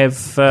who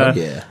have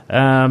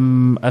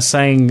are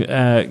saying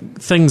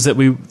things that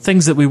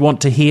we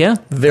want to hear.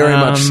 Very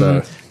much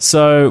so.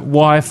 So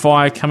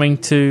Wi-Fi coming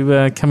to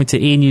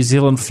Air New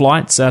Zealand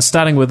flights,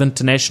 starting with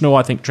international.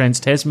 I think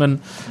Trans-Tasman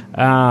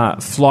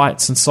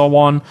flights and so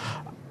on.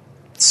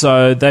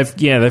 So they've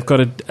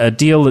got a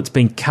deal that's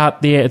been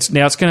cut there. It's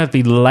going to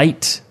be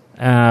late.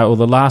 Or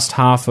the last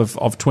half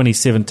of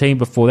 2017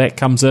 before that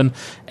comes in,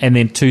 and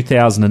then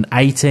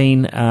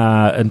 2018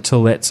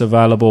 until that's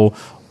available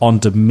on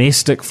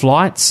domestic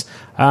flights.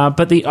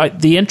 But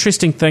the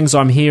interesting things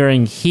I'm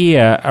hearing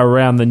here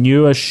around the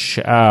newish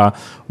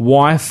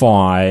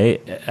Wi-Fi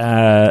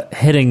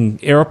hitting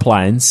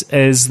airplanes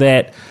is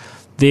that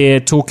they're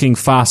talking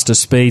faster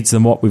speeds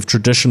than what we've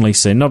traditionally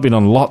seen. I've been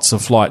on lots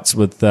of flights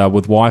with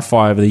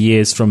Wi-Fi over the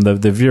years from the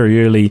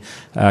very early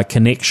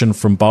connection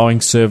from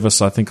Boeing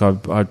service. I think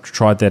I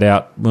tried that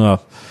out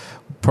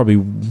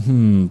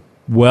probably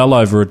well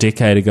over a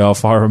decade ago,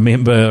 if I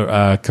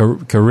remember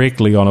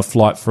correctly, on a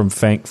flight from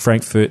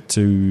Frankfurt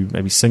to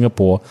maybe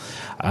Singapore.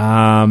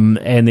 And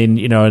then,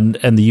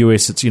 in the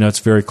US, it's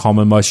very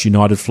common. Most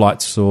United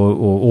flights, or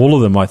all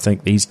of them, I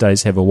think, these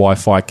days have a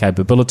Wi-Fi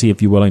capability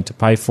if you're willing to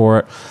pay for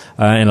it,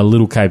 and a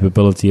little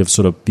capability of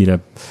sort of,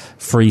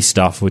 free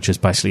stuff, which is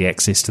basically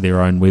access to their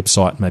own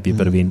website, maybe a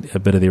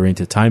bit of their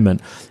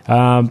entertainment.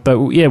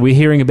 But yeah, we're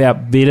hearing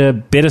about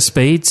better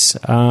speeds,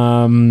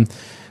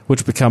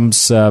 which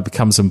becomes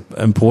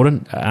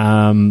important.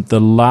 The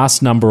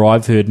last number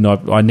I've heard, and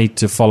I need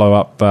to follow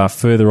up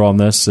further on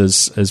this,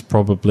 is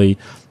probably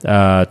 20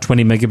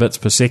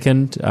 megabits per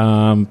second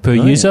per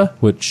user,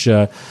 which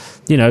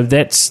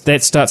that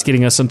starts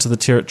getting us into the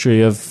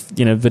territory of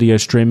video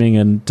streaming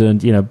and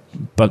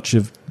bunch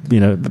of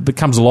it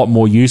becomes a lot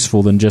more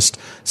useful than just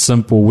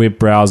simple web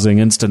browsing,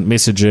 instant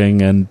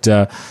messaging, and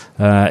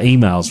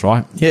emails,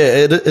 right?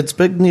 Yeah, it's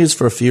big news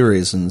for a few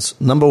reasons.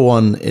 Number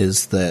one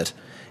is that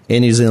Air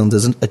New Zealand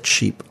isn't a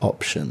cheap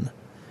option.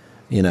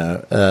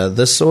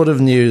 This sort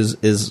of news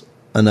is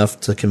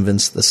enough to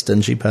convince the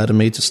stingy part of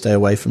me to stay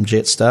away from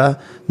Jetstar.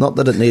 Not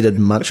that it needed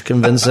much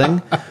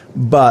convincing,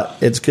 but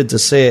it's good to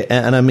see it.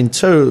 And I mean,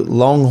 too,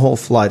 long-haul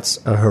flights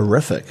are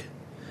horrific.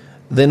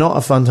 They're not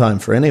a fun time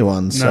for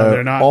anyone. So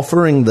they're not.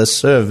 Offering this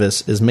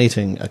service is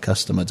meeting a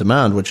customer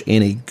demand, which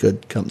any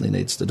good company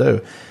needs to do.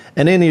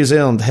 And Air New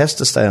Zealand has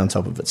to stay on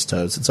top of its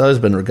toes. It's always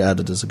been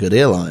regarded as a good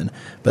airline,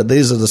 but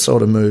these are the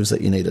sort of moves that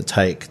you need to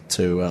take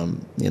to,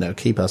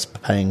 keep us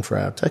paying for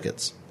our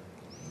tickets.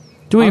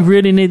 Do we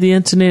really need the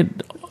internet?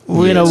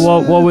 Yes.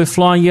 While we're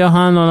flying,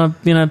 Johan, on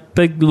a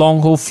big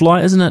long haul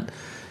flight, isn't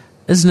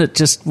it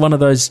just one of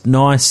those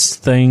nice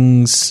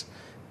things?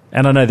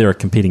 And I know there are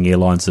competing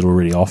airlines that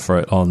already offer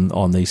it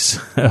on these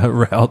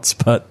routes,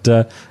 but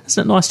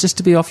isn't it nice just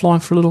to be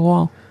offline for a little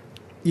while?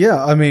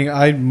 Yeah, I mean,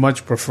 I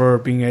much prefer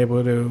being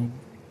able to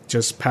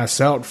just pass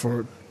out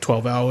for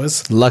 12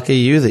 hours. Lucky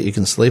you that you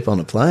can sleep on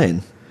a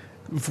plane.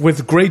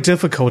 With great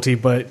difficulty,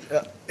 but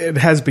it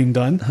has been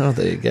done. Oh,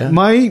 there you go.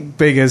 My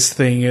biggest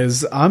thing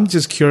is I'm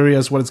just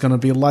curious what it's going to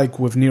be like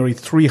with nearly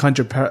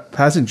 300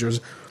 passengers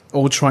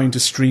all trying to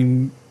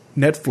stream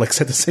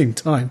Netflix at the same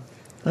time.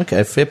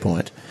 Okay, fair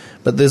point.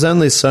 But there's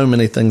only so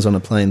many things on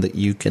a plane that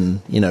you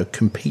can,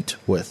 compete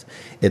with.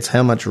 It's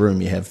how much room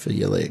you have for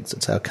your legs.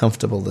 It's how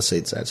comfortable the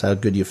seats are. It's how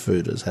good your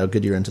food is, how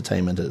good your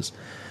entertainment is.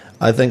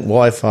 I think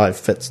Wi-Fi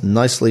fits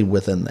nicely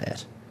within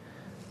that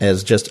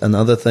as just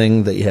another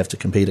thing that you have to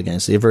compete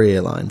against every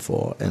airline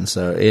for. And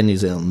so Air New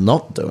Zealand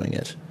not doing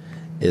it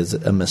is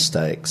a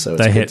mistake. So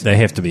they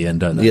have to be in,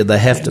 don't they? Yeah, they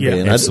have to be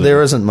in. Absolutely.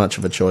 There isn't much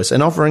of a choice.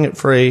 And offering it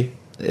free,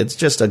 it's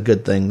just a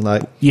good thing.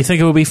 Like, you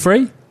think it will be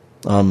free?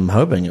 I'm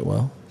hoping it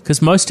will. Because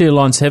most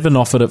airlines haven't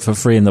offered it for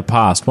free in the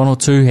past. One or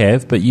two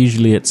have, but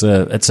usually it's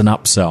an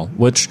upsell,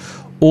 which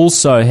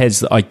also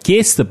has, I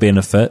guess, the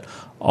benefit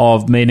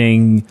of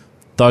meaning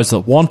those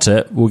that want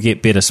it will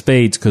get better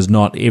speeds because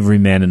not every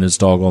man and his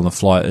dog on the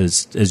flight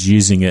is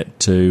using it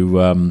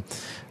to,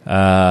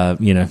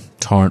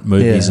 torrent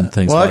movies and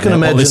things like that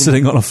while they're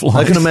sitting on a flight.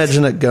 I can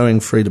imagine it going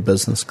free to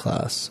business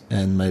class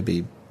and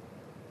maybe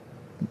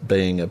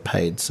being a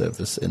paid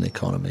service in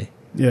economy.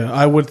 Yeah,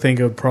 I would think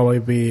it would probably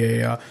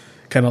be a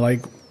kind of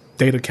like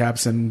data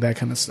caps and that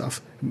kind of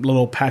stuff.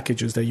 Little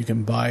packages that you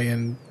can buy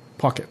in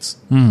pockets.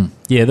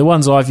 Yeah, the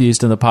ones I've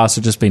used in the past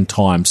have just been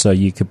timed. So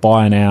you could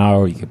buy an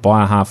hour, or you could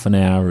buy a half an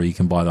hour, or you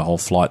can buy the whole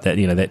flight.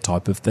 That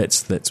type of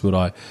that's what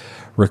I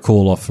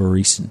recall off a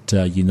recent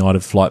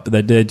United flight.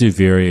 But they do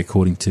vary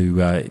according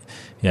to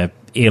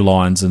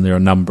airlines, and there are a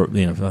number.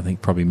 I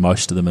think probably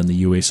most of them in the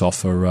US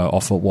offer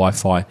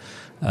Wi-Fi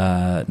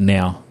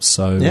now.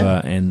 So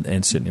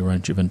and certainly a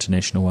range of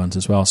international ones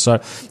as well.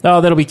 So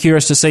that'll be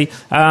curious to see.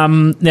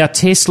 Now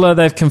Tesla,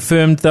 they've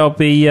confirmed they'll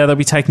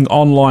be taking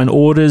online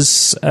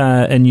orders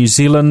in New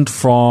Zealand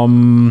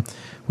from,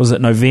 was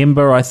it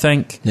November, I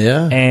think?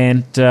 Yeah.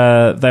 And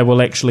they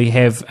will actually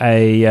have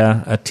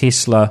a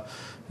Tesla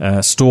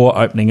store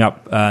opening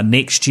up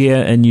next year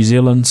in New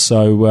Zealand.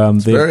 So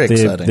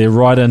they're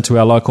right into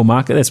our local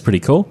market. That's pretty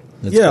cool.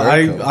 That's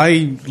cool.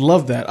 I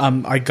love that.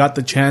 I got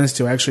the chance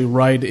to actually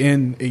ride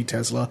in a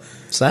Tesla.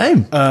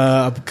 Same.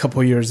 A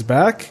couple of years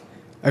back.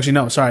 Actually,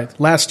 no, sorry,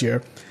 last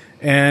year.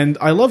 And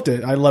I loved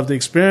it. I loved the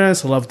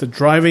experience. I loved the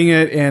driving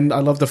it. And I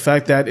love the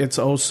fact that it's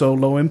also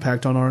low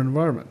impact on our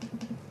environment.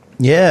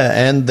 Yeah,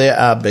 and there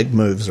are big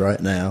moves right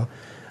now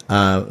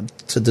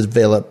to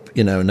develop,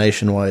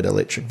 nationwide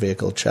electric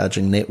vehicle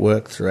charging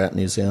network throughout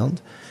New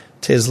Zealand.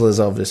 Tesla is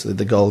obviously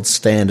the gold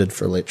standard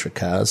for electric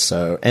cars,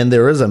 and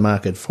there is a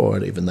market for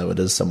it, even though it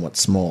is somewhat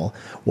small.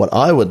 What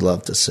I would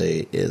love to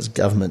see is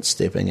government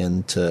stepping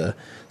in to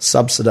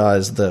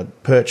subsidise the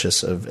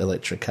purchase of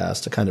electric cars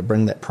to kind of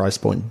bring that price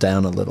point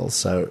down a little,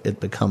 so it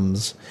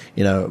becomes,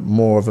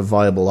 more of a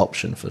viable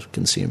option for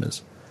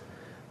consumers.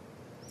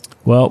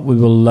 Well, we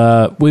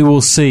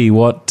will see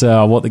what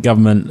the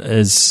government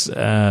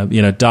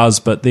does,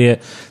 but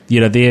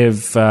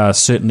they've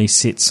certainly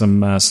set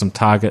some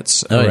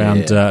targets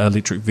around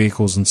electric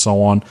vehicles and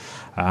so on.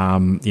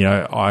 I'm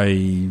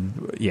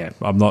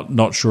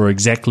not sure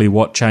exactly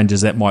what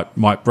changes that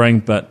might bring,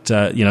 but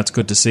it's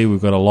good to see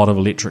we've got a lot of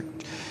electric,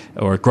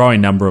 or a growing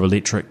number of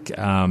electric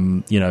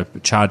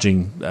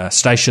charging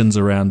stations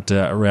around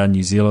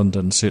New Zealand,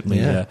 and certainly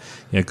a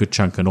good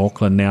chunk in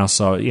Auckland now.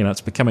 So it's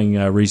becoming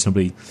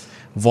reasonably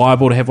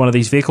viable to have one of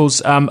these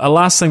vehicles. A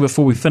last thing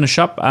before we finish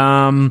up,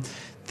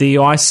 the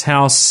Ice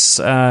House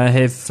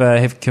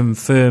have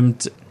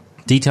confirmed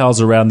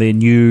details around their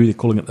new, they're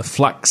calling it the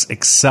Flux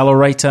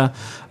Accelerator,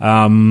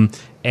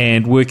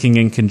 and working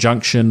in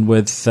conjunction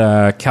with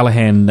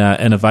Callaghan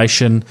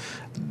Innovation.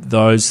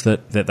 Those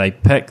that they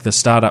pick, the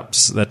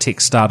startups, the tech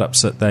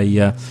startups that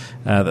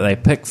they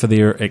pick for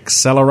their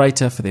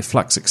accelerator, for their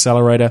Flux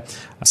Accelerator.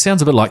 It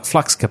sounds a bit like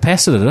flux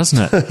capacitor,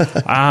 doesn't it?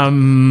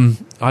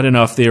 I don't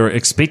know if they're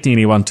expecting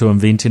anyone to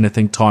invent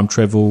anything time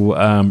travel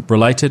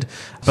related.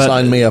 But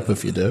sign me up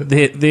if you do.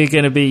 They're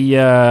going to be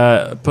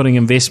putting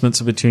investments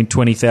of between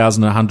 $20,000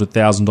 and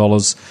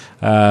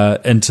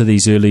 $100,000 into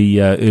these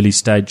early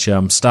stage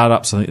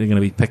startups. I think they're going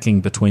to be picking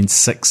between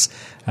 6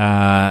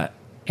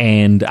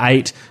 and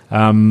 8.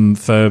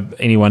 For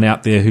anyone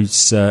out there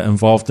who's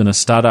involved in a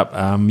startup,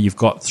 you've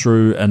got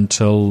through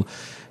until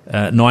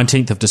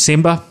 19th of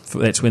December.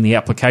 That's when the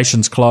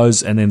applications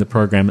close, and then the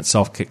program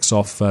itself kicks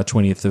off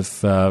 20th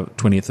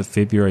of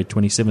February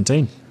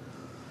 2017.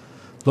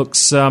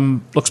 Looks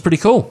pretty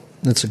cool.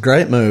 It's a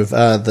great move.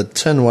 The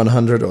TIN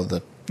 100, or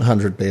the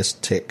 100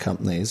 best tech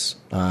companies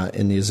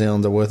in New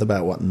Zealand, are worth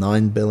about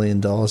 $9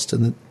 billion to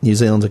the New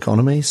Zealand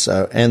economy.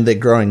 So, and they're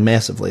growing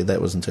massively.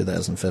 That was in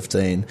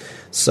 2015.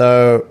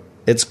 So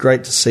it's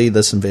great to see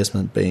this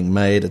investment being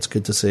made. It's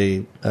good to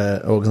see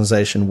an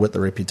organisation with the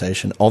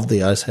reputation of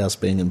the Ice House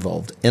being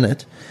involved in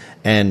it,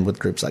 and with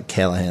groups like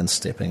Callaghan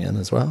stepping in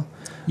as well.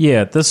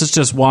 Yeah, this is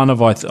just one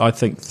of I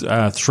think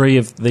 3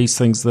 of these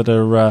things that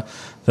are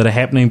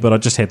happening. But I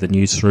just had the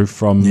news through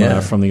from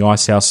the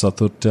Ice House. So I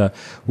thought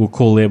we'll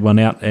call that one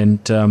out, and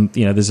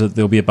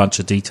there'll be a bunch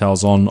of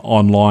details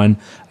online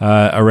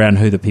around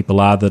who the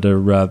people are that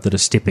are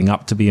stepping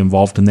up to be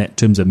involved in that. In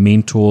terms of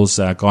mentors,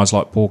 guys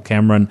like Paul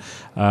Cameron,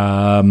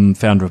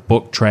 founder of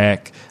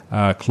BookTrack,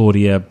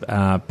 Claudia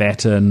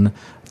Batten,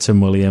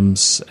 Tim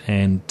Williams,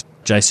 and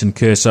Jason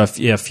Kerr. So a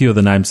few of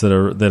the names that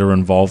are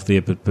involved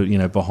there, but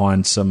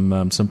behind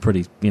some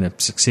pretty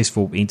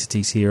successful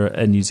entities here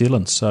in New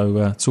Zealand. So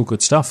it's all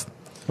good stuff.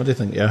 What do you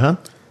think, Johan?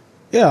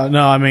 Yeah,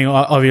 no, I mean,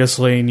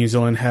 obviously New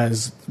Zealand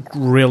has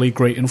really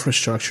great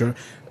infrastructure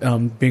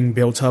being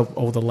built up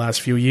over the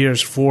last few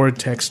years for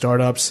tech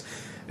startups,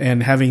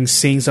 and having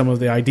seen some of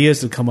the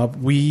ideas that come up,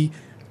 we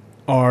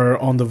are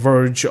on the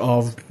verge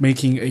of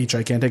making a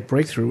gigantic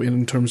breakthrough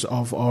in terms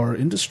of our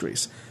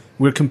industries.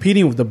 We're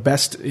competing with the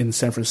best in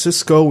San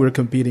Francisco. We're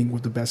competing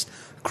with the best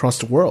across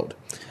the world.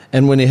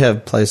 And when you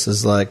have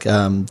places like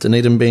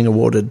Dunedin being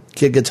awarded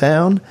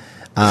Gigatown,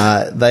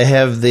 they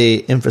have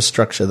the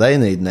infrastructure they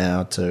need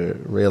now to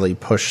really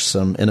push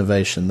some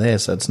innovation there.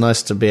 So it's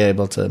nice to be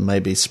able to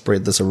maybe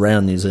spread this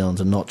around New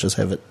Zealand and not just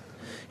have it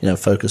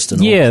focused in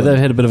Auckland. They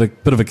had a bit of a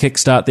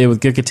kickstart there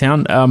with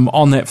Gigatown.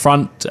 On that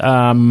front,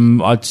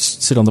 I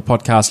just said on the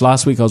podcast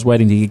last week I was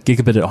waiting to get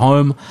Gigabit at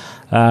home.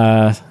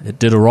 It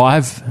did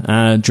arrive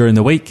during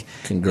the week.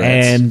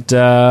 Congrats!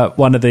 And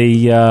one of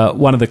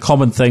the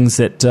common things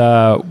that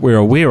we're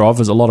aware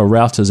of is a lot of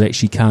routers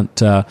actually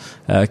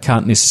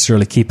can't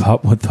necessarily keep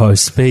up with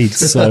those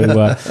speeds.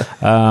 So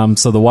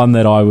so the one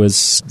that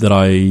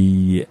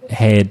I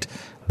had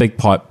Big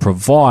Pipe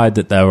provide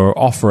that they were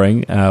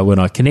offering when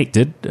I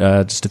connected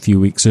just a few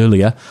weeks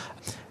earlier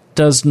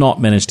does not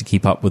manage to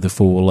keep up with the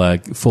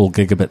full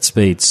gigabit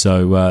speed.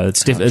 So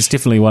it's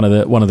definitely one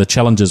of the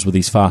challenges with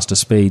these faster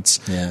speeds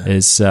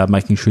is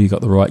making sure you've got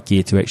the right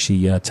gear to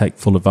actually take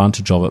full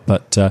advantage of it.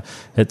 But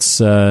it's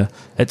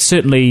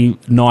certainly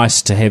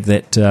nice to have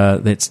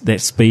that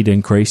speed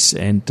increase,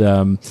 and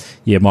my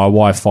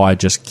Wi-Fi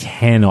just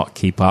cannot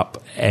keep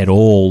up at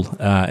all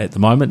at the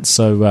moment.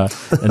 So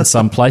in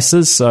some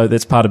places, so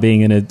that's part of being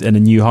in a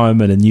new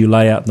home and a new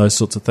layout and those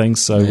sorts of things.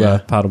 So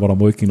part of what I'm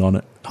working on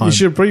at home. You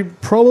should be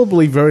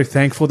probably very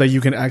thankful that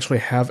you can actually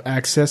have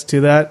access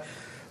to that.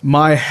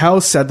 My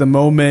house at the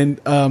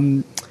moment,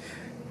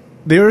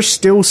 they're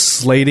still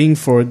slating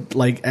for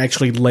like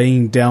actually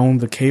laying down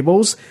the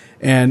cables,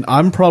 and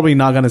I'm probably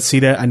not going to see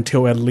that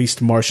until at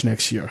least March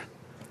next year.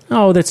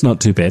 Oh, that's not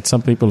too bad.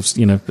 Some people,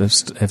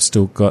 have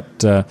still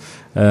got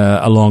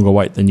a longer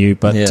wait than you.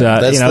 But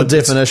that's the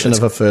definition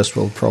of a first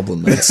world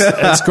problem.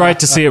 It's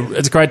great to see it.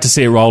 It's great to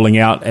see it rolling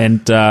out,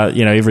 and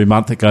every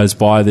month that goes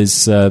by,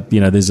 there's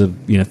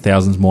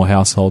thousands more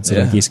households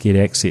that I guess get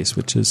access,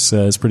 which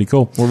is pretty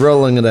cool. We're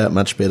rolling it out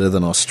much better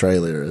than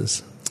Australia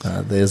is.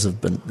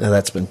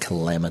 That's been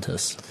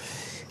calamitous.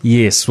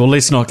 Yes, well,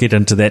 let's not get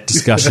into that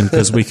discussion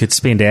because we could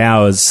spend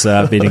hours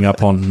beating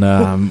up on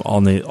the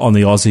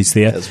Aussies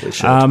there. As we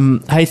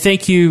should. Hey,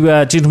 thank you,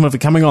 gentlemen, for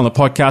coming on the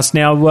podcast.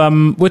 Now,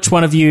 which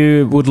one of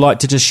you would like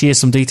to just share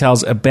some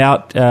details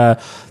about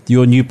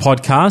your new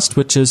podcast,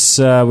 which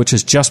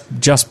has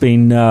just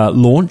been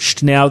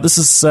launched? Now, this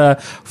is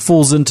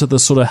falls into the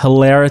sort of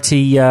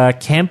hilarity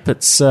camp.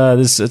 It's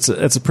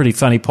a pretty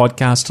funny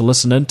podcast to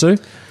listen into.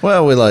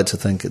 Well, we like to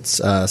think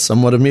it's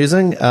somewhat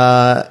amusing.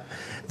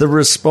 The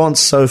response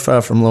so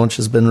far from launch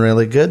has been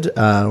really good.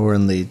 We're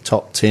in the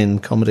top 10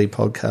 comedy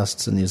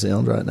podcasts in New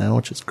Zealand right now,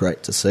 which is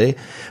great to see.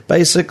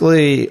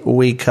 Basically,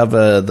 we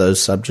cover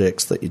those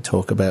subjects that you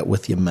talk about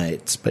with your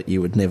mates, but you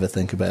would never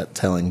think about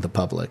telling the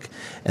public.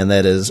 And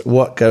that is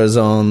what goes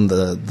on,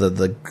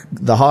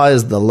 the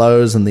highs, the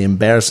lows, and the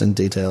embarrassing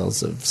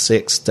details of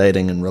sex,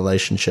 dating, and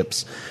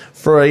relationships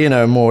for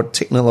a more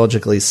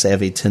technologically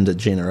savvy Tinder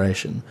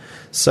generation.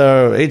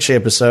 So each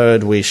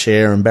episode we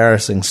share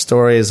embarrassing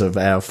stories of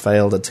our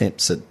failed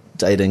attempts at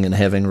dating and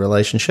having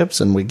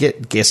relationships, and we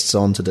get guests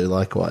on to do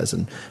likewise.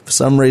 And for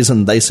some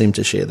reason, they seem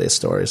to share their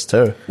stories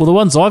too. Well, the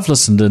ones I've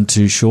listened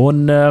into,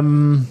 Sean,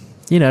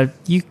 you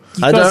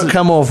I don't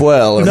come off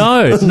well.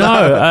 No.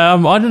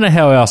 I don't know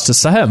how else to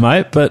say it,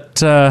 mate. But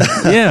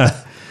yeah.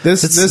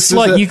 It's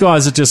like you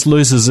guys are just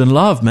losers in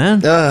love,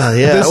 man.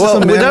 Yeah. Well,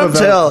 we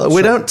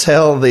don't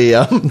tell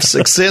the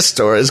success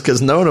stories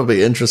because no one will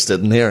be interested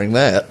in hearing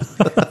that.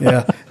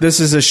 Yeah, this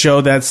is a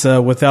show that's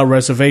without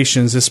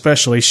reservations,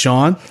 especially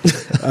Sean.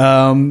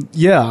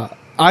 I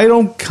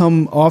don't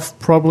come off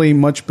probably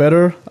much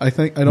better. I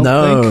don't think.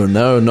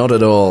 No, not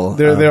at all.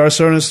 There are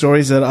certain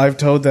stories that I've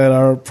told that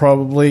are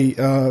probably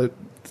the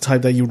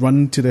type that you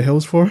run to the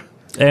hills for.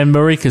 And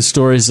Marika's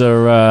stories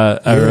are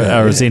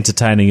as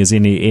entertaining as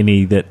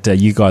any that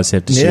you guys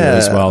have to share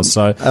as well.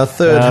 So our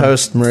third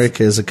host,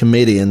 Marika, is a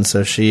comedian,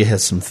 so she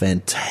has some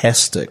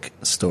fantastic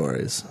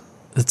stories.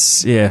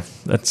 That's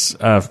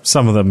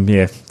some of them,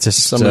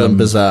 just some of them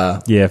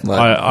bizarre. Yeah,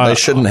 they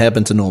shouldn't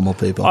happen to normal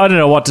people. I don't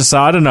know what to say.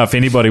 I don't know if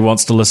anybody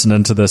wants to listen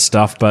into this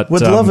stuff, but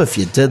would love if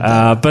you did.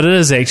 But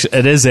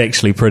it is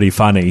actually pretty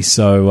funny.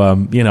 So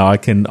I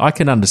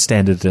can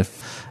understand it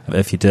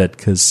if you did,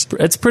 because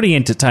it's pretty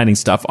entertaining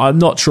stuff. I'm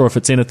not sure if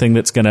it's anything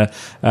that's going to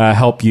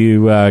help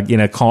you,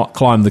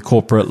 climb the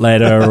corporate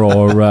ladder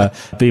or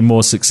be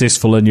more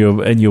successful in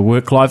your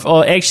work life.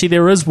 Oh, actually,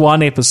 there is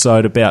one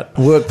episode about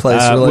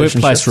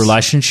workplace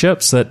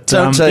relationships that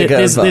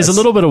there's a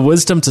little bit of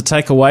wisdom to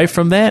take away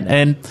from that.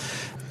 And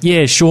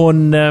yeah,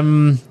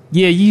 Sean.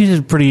 You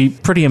did a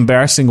pretty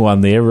embarrassing one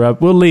there.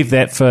 We'll leave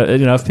that for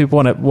if people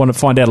want to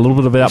find out a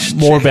little bit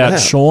more about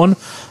Sean,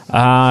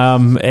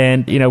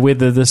 and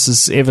whether this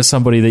is ever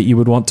somebody that you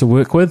would want to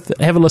work with.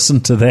 Have a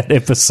listen to that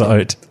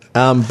episode.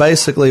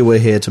 Basically, we're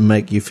here to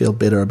make you feel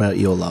better about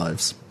your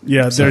lives.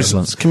 Yeah,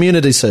 it's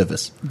community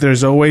service.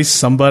 There's always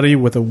somebody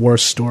with a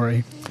worse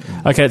story.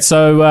 Okay,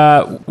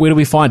 so where do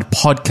we find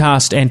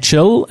Podcast and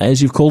Chill,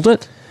 as you've called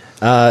it?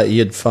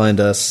 You'd find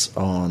us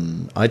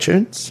on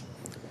iTunes.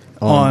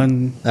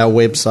 On our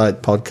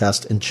website,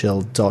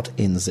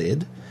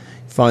 podcastandchill.nz.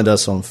 Find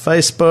us on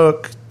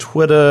Facebook,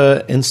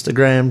 Twitter,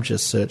 Instagram.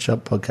 Just search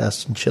up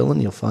Podcast and Chill and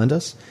you'll find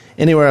us.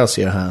 Anywhere else,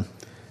 Johan?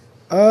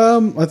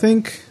 I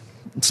think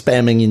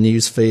spamming your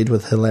news feed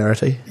with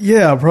hilarity.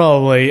 Yeah,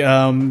 probably.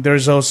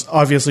 There's also,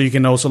 obviously, you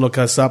can also look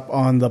us up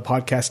on the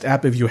podcast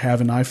app if you have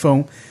an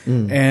iPhone.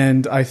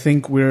 And I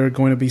think we're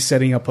going to be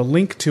setting up a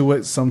link to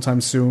it sometime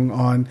soon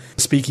on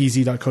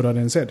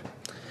speakeasy.co.nz.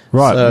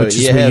 Right, so which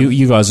is where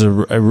you guys are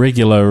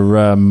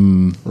regular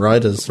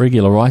writers.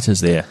 Regular writers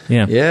there,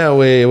 yeah. Yeah,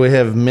 we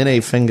have many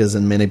fingers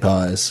in many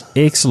pies.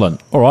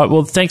 Excellent. All right,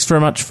 well, thanks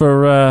very much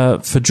for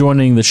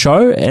joining the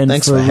show and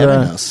thanks for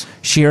having us.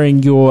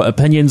 Sharing your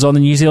opinions on the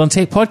New Zealand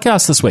Tech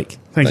Podcast this week.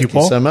 Thank you,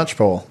 Paul. Thank you so much,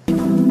 Paul.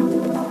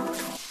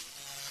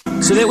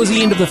 So that was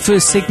the end of the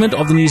first segment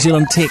of the New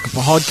Zealand Tech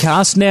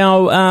podcast.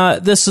 Now,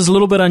 this is a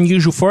little bit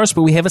unusual for us,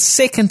 but we have a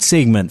second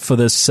segment for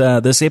this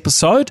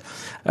episode.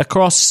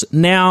 Across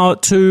now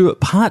to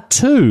part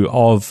 2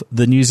 of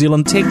the New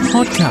Zealand Tech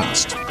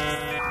podcast.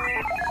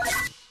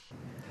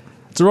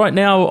 So right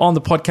now on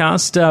the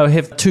podcast, we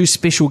have 2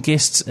 special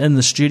guests in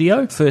the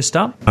studio. First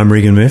up, I'm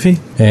Regan Murphy.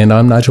 And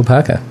I'm Nigel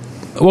Parker.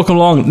 Welcome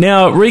along.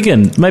 Now,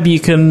 Regan, maybe you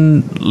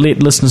can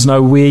let listeners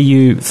know where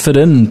you fit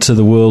into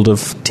the world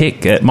of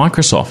tech at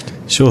Microsoft.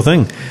 Sure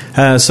thing.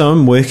 So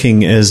I'm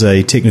working as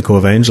a technical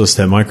evangelist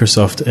at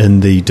Microsoft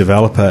in the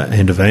developer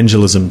and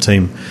evangelism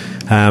team.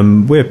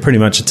 We're pretty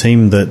much a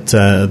team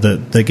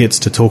that gets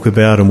to talk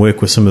about and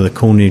work with some of the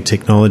cool new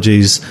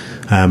technologies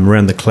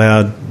around the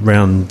cloud,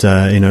 around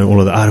all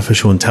of the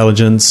artificial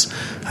intelligence,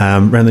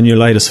 around the new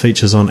latest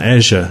features on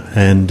Azure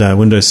and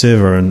Windows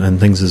Server and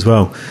things as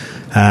well.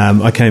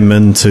 I came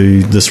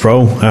into this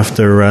role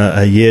after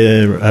a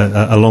year,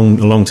 a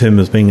long term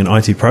as being an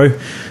IT pro,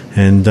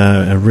 and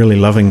really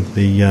loving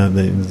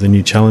the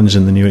new challenge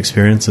and the new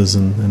experiences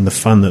and the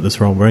fun that this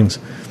role brings.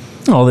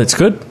 Oh, that's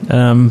good.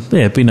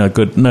 It'd be no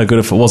good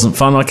if it wasn't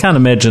fun. I can't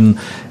imagine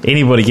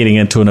anybody getting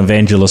into an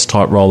evangelist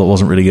type role that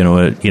wasn't really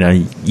going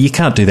to, you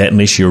can't do that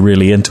unless you're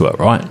really into it,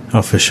 right?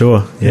 Oh, for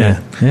sure. Yeah.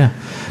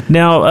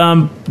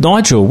 Now,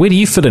 Nigel, where do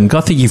you fit in?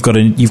 I think you've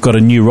got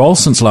a new role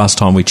since last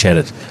time we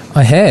chatted.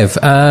 I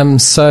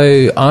have.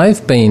 So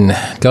I've been,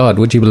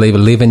 would you believe,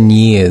 11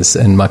 years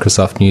in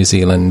Microsoft New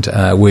Zealand,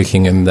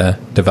 working in the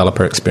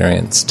developer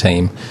experience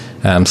team,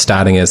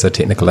 starting as a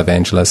technical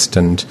evangelist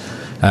and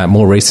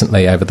more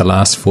recently over the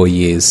last 4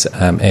 years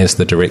as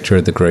the director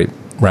of the group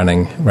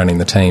running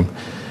the team.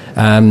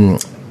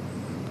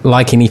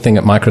 Like anything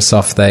at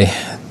Microsoft,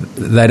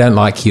 they don't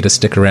like you to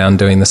stick around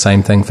doing the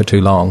same thing for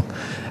too long.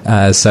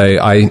 So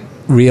I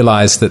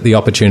realised that the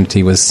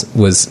opportunity was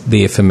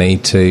there for me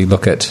to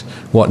look at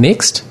what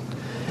next.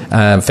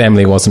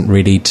 Family wasn't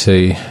ready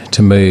to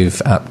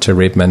move up to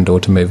Redmond or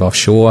to move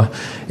offshore,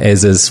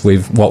 as is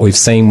what we've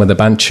seen with a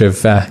bunch of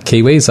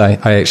Kiwis.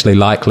 I actually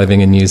like living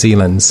in New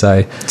Zealand,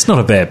 so it's not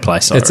a bad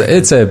place.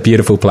 It's a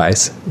beautiful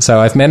place. So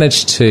I've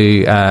managed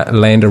to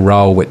land a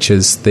role which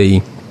is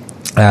the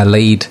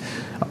lead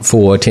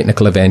for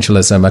technical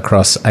evangelism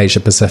across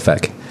Asia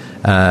Pacific.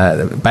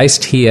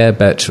 Based here,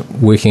 but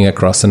working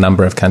across a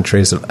number of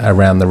countries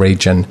around the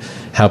region,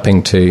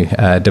 helping to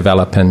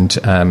develop and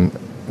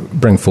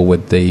bring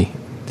forward the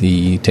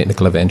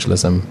technical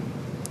evangelism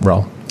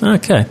role.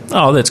 Okay.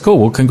 Oh, that's cool.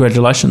 Well,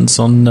 congratulations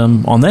on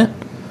that.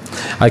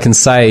 I can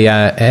say,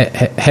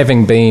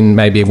 having been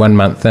maybe 1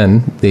 month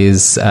in,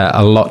 there's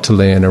a lot to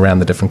learn around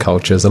the different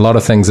cultures. A lot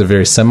of things are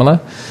very similar,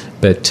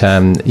 but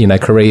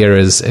Korea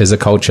is a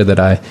culture that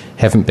I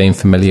haven't been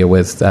familiar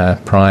with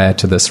prior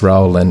to this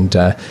role, and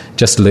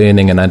just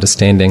learning and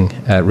understanding,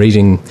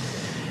 reading,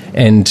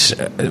 and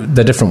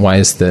the different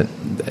ways that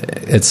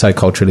it's so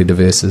culturally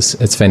diverse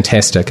it's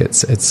fantastic.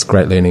 It's a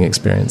great learning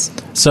experience.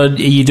 So, are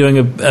you doing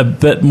a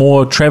bit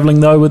more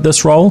travelling though with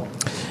this role?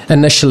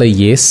 Initially,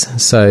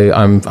 yes. So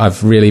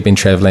I've really been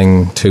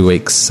travelling 2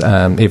 weeks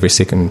every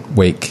second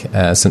week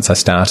since I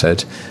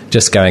started,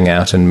 just going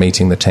out and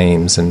meeting the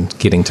teams and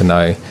getting to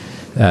know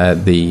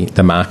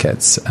the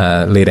markets.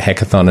 Led a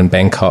hackathon in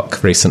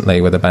Bangkok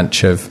recently with a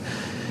bunch of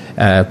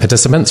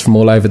participants from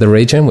all over the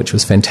region, which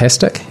was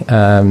fantastic.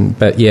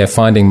 But yeah,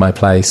 finding my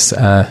place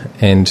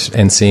and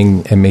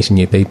seeing and meeting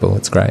new people,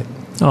 it's great.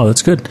 Oh,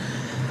 that's good.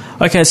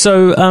 Okay,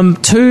 so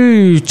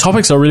 2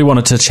 topics I really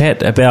wanted to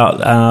chat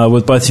about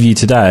with both of you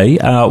today.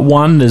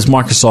 One is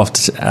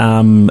Microsoft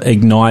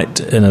Ignite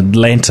in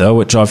Atlanta,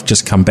 which I've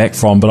just come back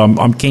from, but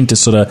I'm keen to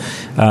sort of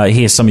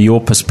hear some of your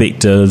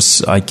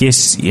perspectives. I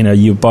guess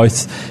you're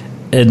both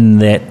in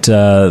that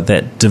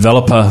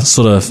developer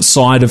sort of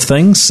side of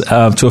things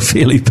to a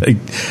fairly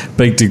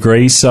big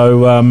degree.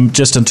 So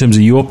just in terms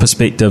of your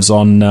perspectives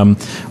on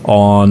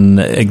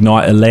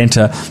Ignite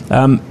Atlanta,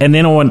 and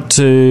then I want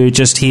to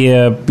just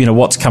hear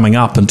what's coming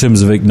up in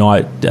terms of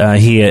Ignite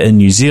here in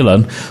New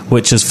Zealand,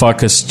 which is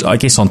focused, I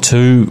guess, on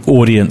 2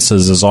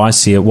 audiences as I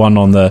see it. One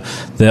on the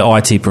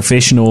IT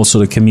professional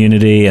sort of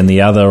community, and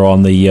the other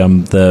on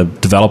the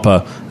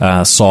developer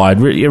side.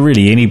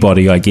 Really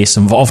anybody, I guess,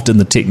 involved in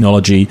the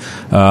technology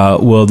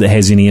world that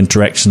has any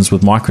interactions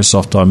with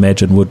Microsoft, I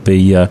imagine, would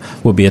be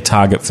a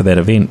target for that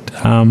event.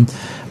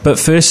 But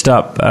first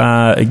up,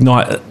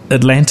 Ignite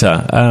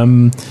Atlanta.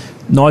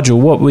 Nigel,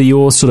 what were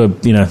your sort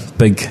of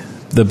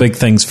the big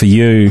things for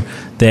you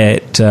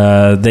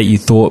that you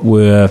thought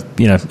were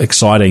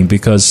exciting?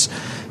 Because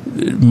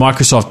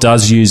Microsoft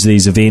does use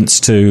these events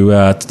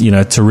to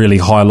really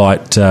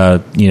highlight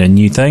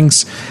new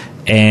things.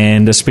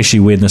 And especially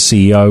when the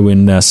CEO,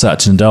 when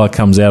Satya Nadella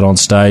comes out on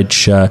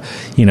stage,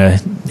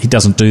 he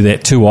doesn't do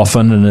that too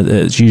often, and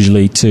it's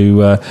usually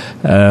to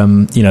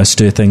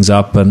stir things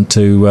up and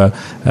to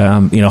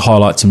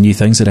highlight some new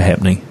things that are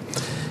happening.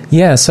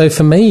 Yeah, so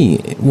for me,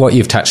 what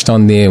you've touched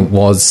on there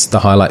was the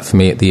highlight for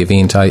me at the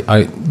event.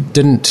 I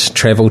didn't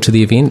travel to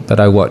the event, but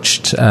I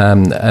watched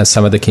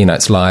some of the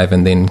keynotes live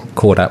and then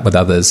caught up with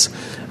others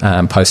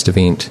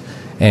post-event.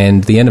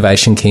 And the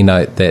innovation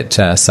keynote that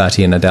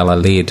Satya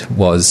Nadella led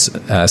was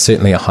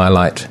certainly a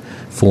highlight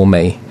for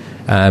me.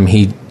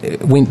 He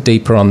went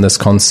deeper on this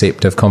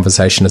concept of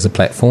conversation as a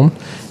platform,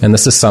 and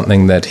this is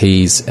something that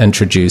he's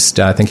introduced.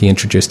 I think he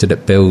introduced it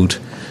at Build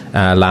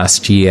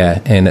last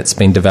year, and it's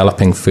been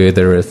developing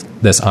further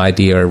of this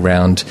idea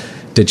around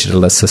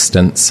digital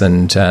assistants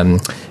and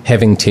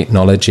having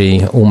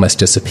technology almost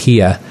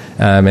disappear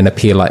and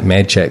appear like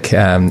magic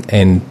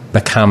and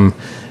become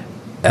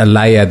a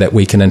layer that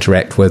we can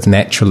interact with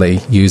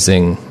naturally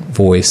using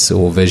voice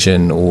or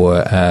vision or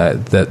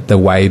the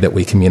way that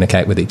we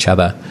communicate with each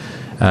other.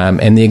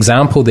 And the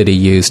example that he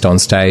used on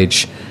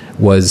stage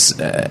was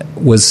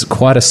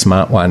quite a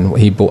smart one.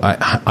 He bought.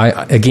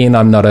 Again,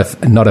 I'm not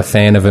a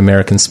fan of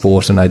American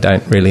sport, and I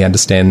don't really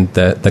understand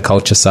the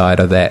culture side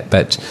of that.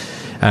 But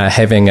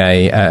having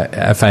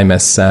a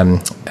famous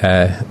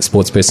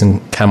sports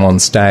person come on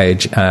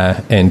stage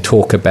and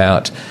talk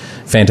about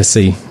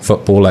fantasy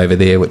football over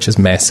there, which is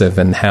massive,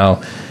 and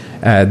how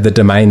the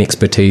domain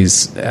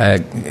expertise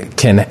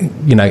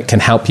can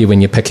help you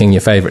when you're picking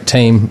your favourite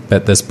team.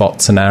 But this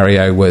bot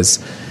scenario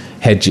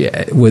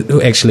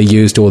actually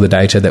used all the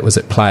data that was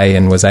at play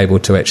and was able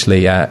to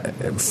actually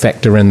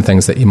factor in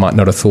things that you might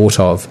not have thought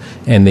of,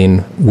 and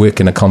then work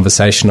in a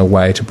conversational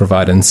way to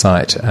provide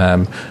insight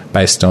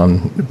based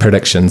on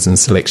predictions and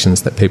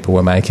selections that people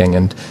were making.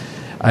 And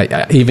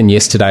even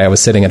yesterday I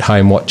was sitting at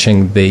home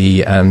watching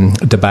the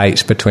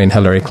debate between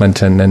Hillary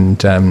Clinton and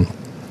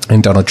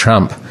Donald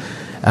Trump.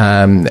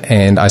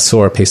 And I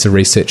saw a piece of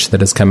research that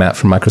has come out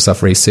from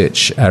Microsoft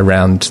Research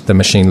around the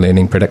machine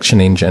learning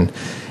prediction engine.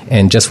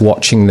 And just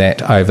watching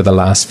that over the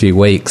last few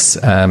weeks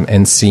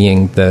and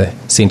seeing the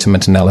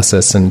sentiment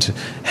analysis and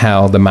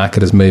how the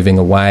market is moving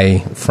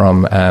away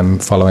from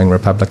following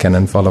Republican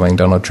and following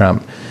Donald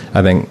Trump,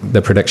 I think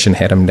the prediction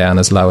had him down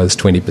as low as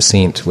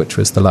 20%, which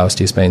was the lowest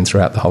he's been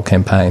throughout the whole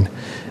campaign.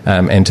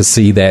 And to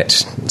see that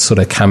sort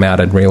of come out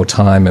in real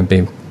time and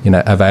be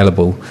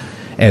available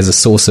as a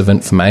source of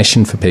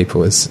information for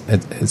people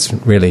it's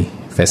really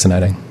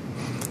fascinating.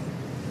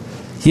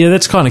 Yeah,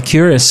 that's kind of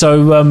curious.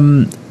 So,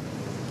 I'm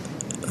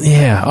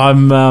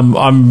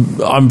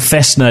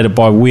fascinated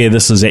by where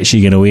this is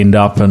actually going to end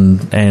up, and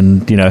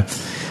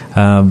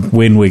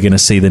when we're going to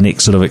see the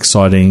next sort of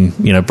exciting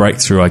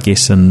breakthrough, I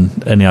guess,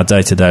 in our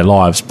day-to-day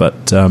lives.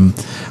 But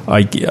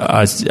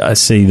I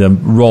see the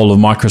role of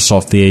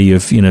Microsoft there.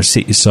 You've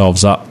set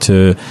yourselves up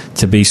to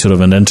be sort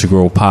of an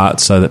integral part,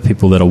 so that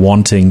people that are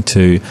wanting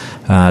to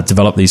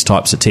develop these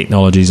types of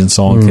technologies and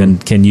so on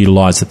can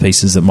utilise the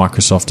pieces that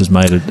Microsoft has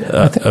made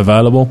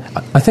available.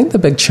 I think the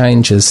big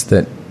change is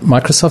that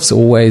Microsoft's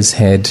always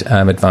had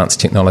advanced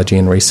technology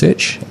and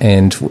research,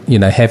 and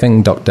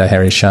having Dr.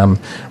 Harry Shum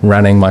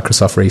running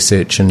Microsoft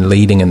Research and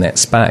leading in that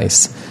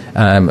space.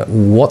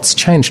 What's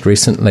changed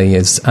recently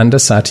is under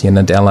Satya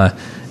Nadella,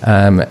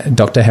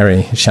 Dr.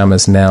 Harry Shum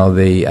is now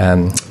the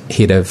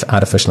head of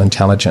artificial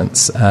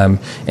intelligence,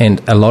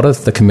 and a lot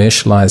of the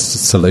commercialised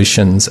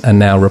solutions are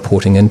now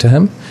reporting into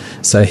him.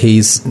 So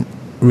he's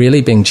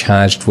really being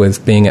charged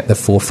with being at the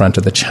forefront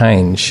of the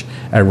change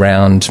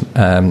around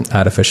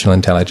artificial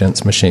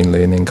intelligence, machine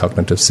learning,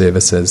 cognitive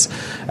services,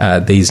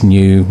 these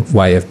new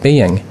way of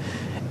being.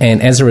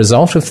 And as a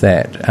result of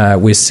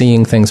that, we're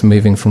seeing things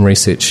moving from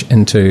research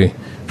into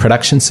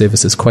production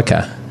services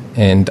quicker.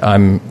 And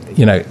I'm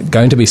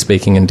going to be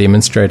speaking and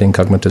demonstrating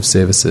cognitive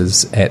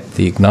services at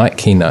the Ignite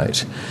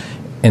keynote.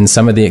 And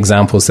some of the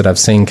examples that I've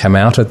seen come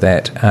out of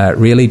that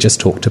really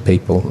just talk to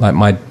people. Like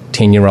my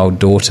 10-year-old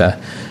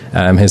daughter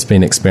has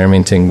been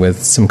experimenting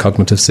with some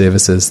cognitive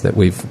services that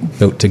we've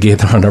built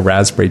together on a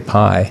Raspberry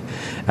Pi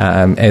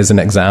as an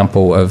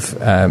example of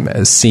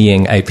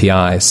seeing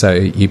API. So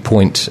you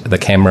point the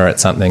camera at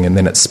something and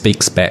then it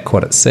speaks back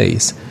what it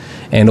sees.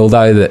 And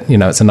although that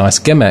it's a nice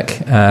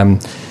gimmick,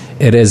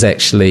 it is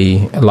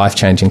actually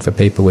life-changing for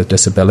people with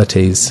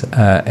disabilities.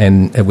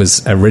 And it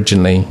was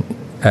originally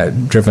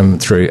driven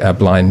through a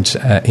blind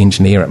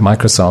engineer at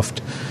Microsoft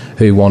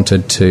who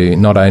wanted to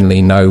not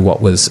only know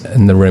what was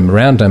in the room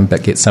around him,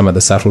 but get some of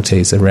the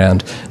subtleties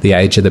around the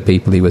age of the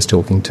people he was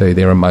talking to,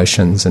 their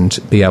emotions, and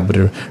be able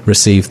to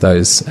receive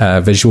those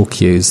visual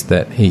cues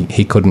that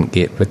he couldn't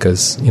get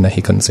because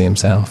he couldn't see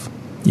himself.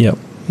 Yep.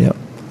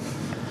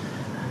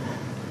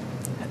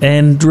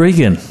 And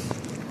Regan,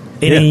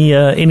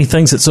 any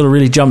things that sort of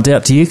really jumped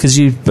out to you, because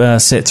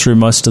you've sat through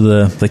most of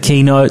the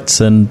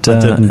keynotes and I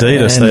did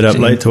indeed. I stayed up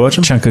late to watch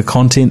them. Chunk of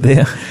content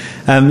there.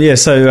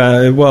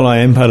 So while I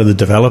am part of the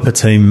developer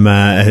team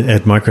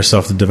at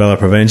Microsoft, the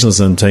developer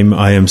evangelism team,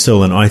 I am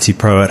still an IT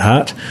pro at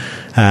heart.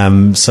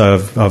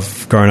 So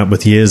I've grown up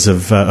with years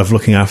of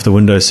looking after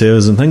Windows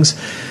servers and things.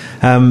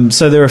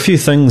 So there are a few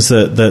things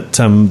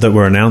that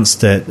were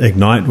announced at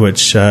Ignite,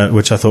 which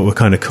I thought were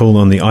kind of cool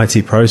on the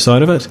IT pro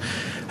side of it.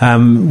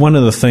 One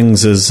of the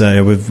things is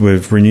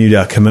we've renewed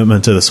our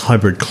commitment to this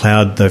hybrid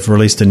cloud. They've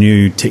released a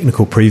new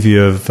technical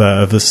preview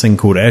of this thing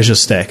called Azure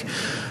Stack.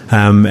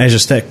 Azure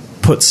Stack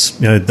puts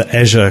the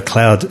Azure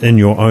cloud in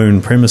your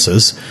own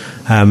premises,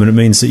 and it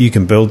means that you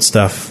can build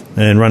stuff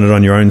and run it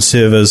on your own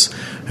servers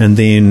and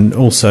then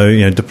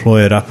also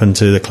deploy it up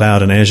into the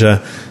cloud and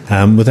Azure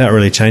without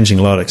really changing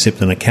a lot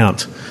except an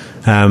account.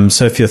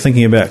 So if you're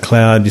thinking about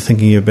cloud, you're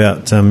thinking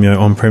about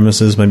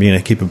on-premises, maybe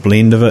keep a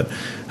blend of it.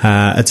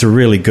 It's a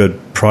really good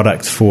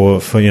product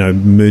for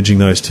merging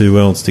those two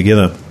worlds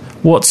together.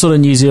 What sort of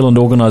New Zealand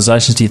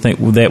organisations do you think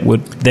that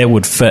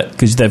would fit?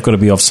 Because they've got to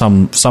be of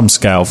some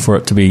scale for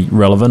it to be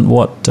relevant.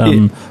 What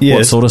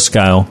sort of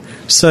scale?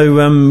 So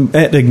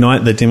at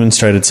Ignite, they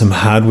demonstrated some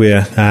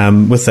hardware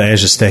with the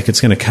Azure Stack. It's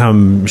going to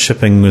come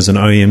shipping as an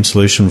OEM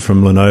solution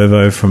from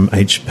Lenovo, from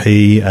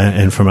HP,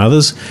 and from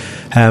others.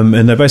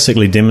 And they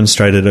basically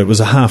demonstrated it was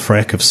a half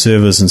rack of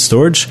servers and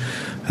storage.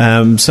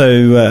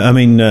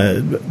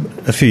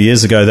 A few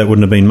years ago that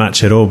wouldn't have been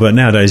much at all, but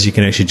nowadays you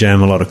can actually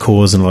jam a lot of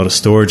cores and a lot of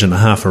storage in a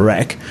half a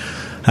rack.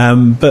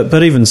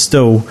 But even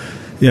still,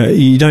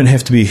 you don't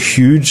have to be a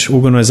huge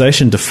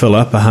organisation to fill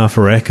up a half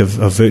a rack of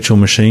virtual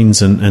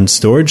machines and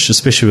storage,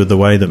 especially with the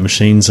way that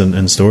machines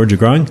and storage are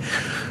growing.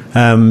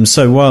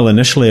 So while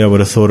initially I would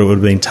have thought it would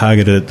have been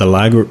targeted at the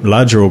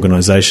larger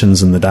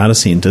organisations and the data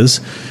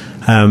centres,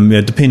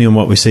 depending on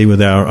what we see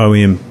with our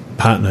OEM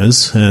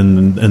partners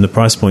and the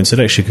price points, it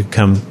actually could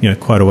come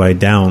quite a way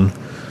down.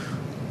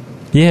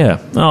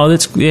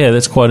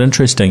 That's quite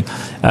interesting.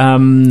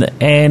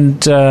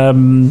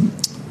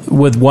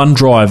 With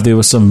OneDrive, there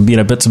were some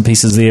bits and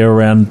pieces there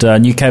around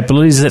new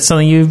capabilities. Is that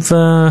something you've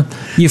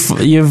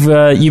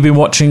been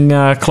watching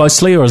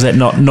closely, or is that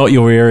not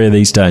your area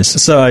these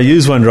days? So I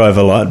use OneDrive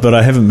a lot, but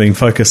I haven't been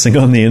focusing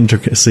on the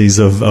intricacies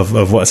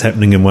of what's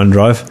happening in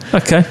OneDrive.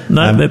 Okay,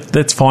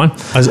 that's fine.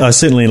 I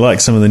certainly like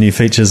some of the new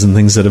features and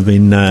things that have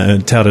been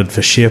touted for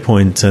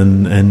SharePoint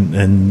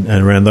and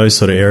around those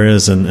sort of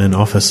areas and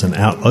Office and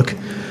Outlook.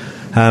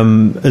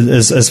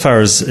 As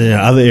far as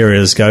other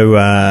areas go,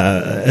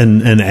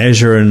 in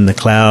Azure and the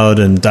cloud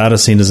and data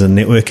centers and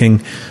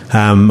networking,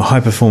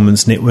 high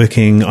performance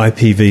networking,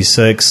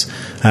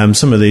 IPv6,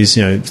 some of these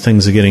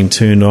things are getting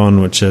turned on,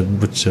 which are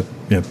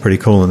pretty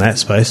cool in that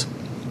space.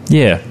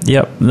 Yeah,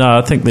 yep. No,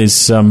 I think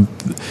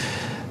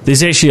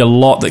there's actually a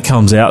lot that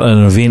comes out in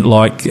an event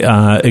like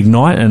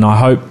Ignite, and I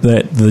hope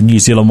that the New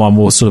Zealand one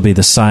will sort of be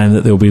the same,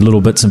 that there will be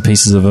little bits and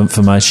pieces of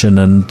information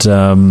and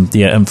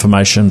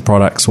information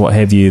products, what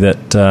have you,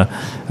 that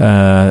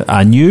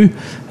are new,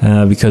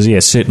 because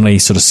certainly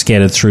sort of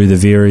scattered through the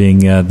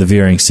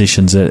varying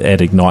sessions at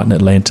Ignite in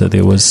Atlanta,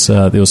 there was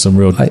some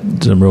real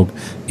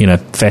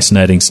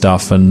fascinating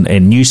stuff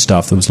and new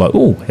stuff that was like,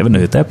 oh, haven't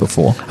heard that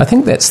before. I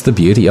think that's the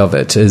beauty of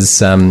it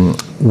is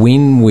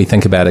when we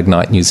think about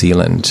Ignite New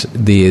Zealand,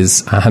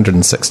 there's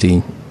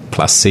 160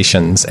 plus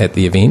sessions at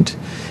the event,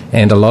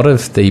 and a lot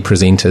of the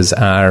presenters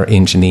are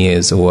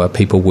engineers or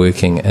people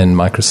working in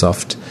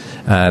Microsoft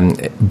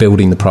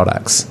building the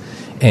products.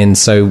 And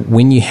so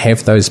when you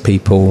have those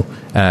people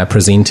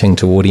presenting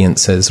to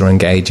audiences or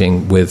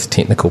engaging with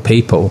technical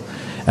people,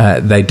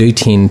 they do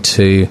tend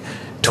to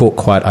talk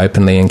quite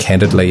openly and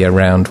candidly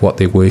around what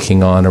they're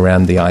working on,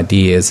 around the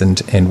ideas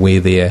and where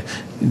they're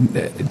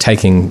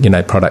taking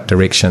product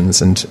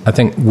directions. And I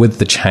think with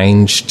the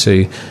change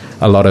to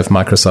a lot of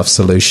Microsoft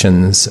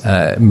solutions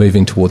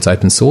moving towards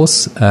open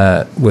source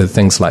with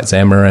things like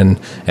Xamarin,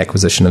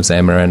 acquisition of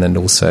Xamarin, and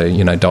also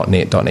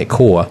 .NET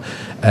Core,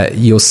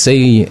 you'll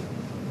see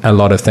a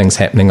lot of things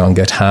happening on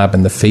GitHub,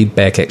 and the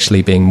feedback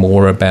actually being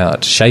more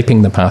about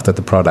shaping the path of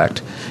the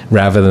product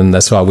rather than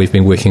this, we've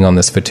been working on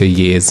this for 2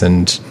 years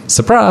and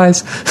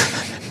surprise,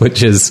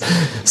 which is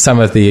some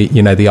of the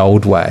the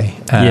old way,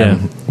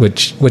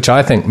 which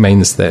I think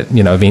means that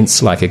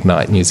events like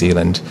Ignite New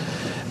Zealand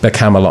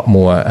become a lot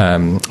more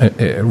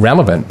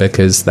relevant,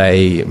 because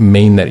they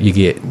mean that you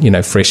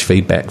get fresh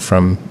feedback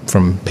from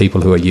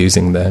people who are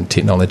using the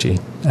technology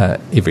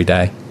every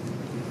day.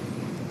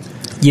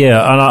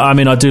 Yeah,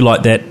 and I do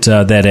like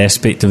that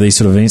aspect of these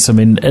sort of events. I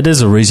mean, it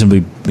is a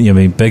reasonably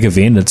big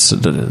event. It's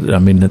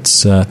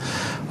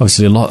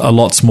obviously a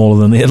lot smaller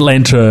than the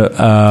Atlanta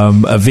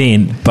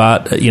event,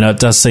 but it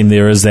does seem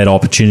there is that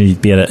opportunity to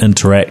be able to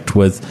interact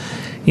with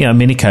in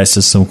many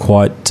cases some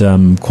quite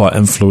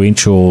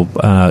influential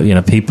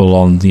people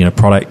on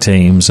product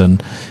teams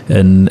and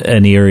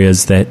in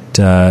areas that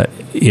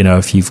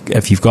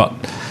if you've got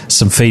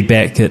some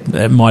feedback,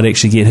 it might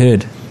actually get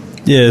heard.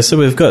 Yeah, so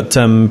we've got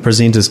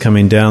presenters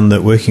coming down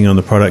that working on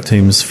the product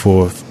teams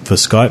for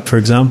Skype, for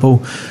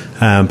example.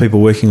 People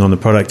working on the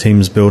product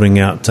teams building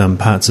out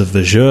parts of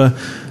Azure.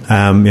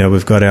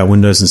 We've got our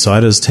Windows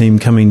Insiders team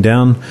coming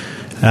down.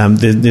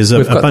 There's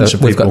a bunch of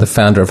people. We've got the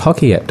founder of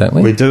Hockey App, don't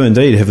we? We do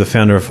indeed have the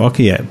founder of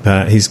Hockey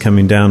App. He's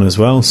coming down as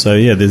well. So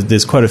yeah,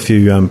 there's quite a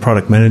few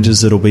product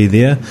managers that'll be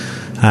there,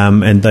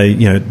 and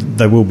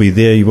they will be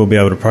there. You will be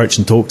able to approach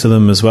and talk to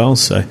them as well.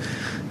 So.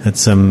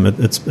 It's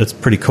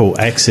pretty cool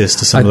access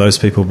to some of those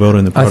people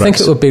building the products. I think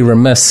it would be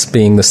remiss,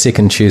 being the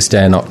second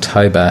Tuesday in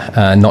October,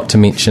 not to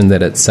mention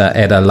that it's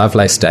Ada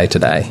Lovelace Day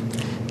today.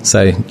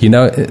 So you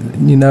know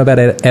about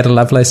Ada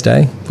Lovelace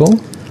Day, Paul?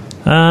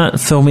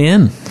 Fill me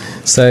in.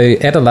 So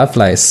Ada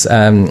Lovelace,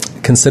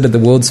 considered the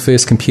world's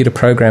first computer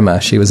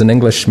programmer. She was an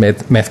English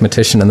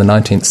mathematician in the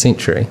 19th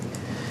century.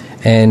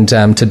 And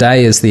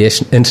today is the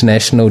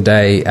International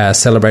Day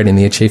celebrating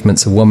the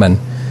achievements of women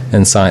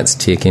in science,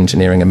 tech,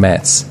 engineering and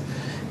maths.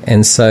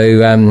 And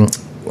so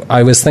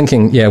I was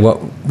thinking,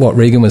 what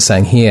Regan was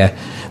saying here,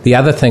 the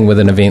other thing with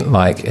an event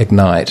like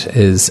Ignite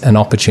is an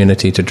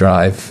opportunity to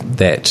drive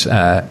that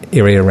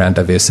area around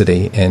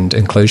diversity and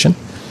inclusion.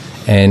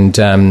 And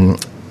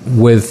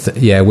with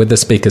the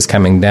speakers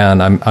coming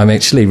down, I'm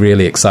actually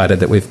really excited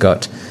that we've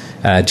got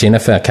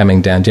Jennifer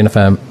coming down,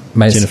 Jennifer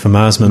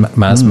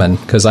Marsman,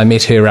 because I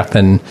met her up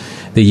in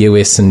the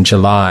US in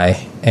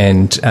July,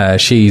 and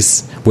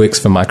she's works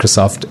for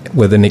Microsoft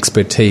with an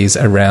expertise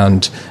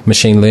around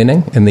machine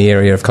learning in the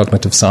area of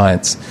cognitive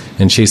science,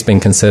 and she's been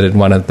considered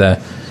one of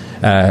the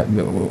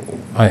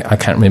I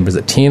can't remember, is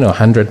it 10 or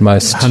 100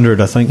 most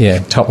 100, I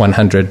think, top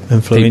 100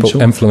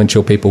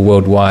 influential people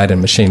worldwide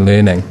in machine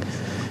learning.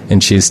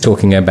 And she's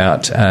talking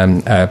about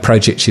a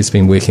project she's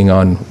been working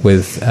on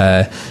with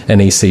an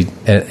EEG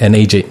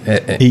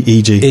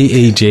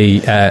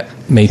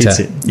meter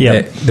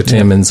that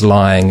determines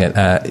lying.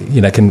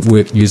 Can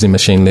work using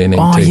machine learning.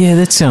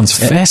 That sounds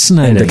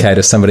fascinating. Indicate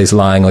if somebody's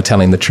lying or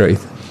telling the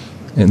truth.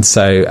 And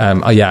so,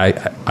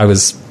 I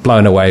was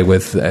blown away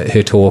with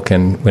her talk,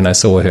 and when I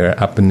saw her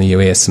up in the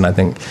US, and I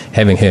think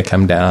having her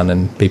come down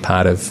and be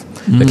part of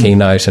the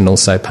keynote and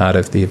also part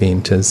of the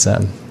event is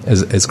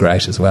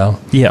great as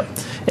well. Yeah.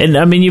 And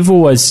I mean, you've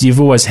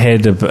always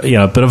had a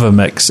bit of a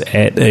mix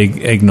at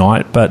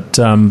Ignite, but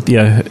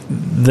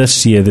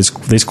this year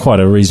there's quite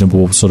a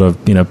reasonable sort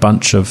of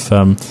bunch of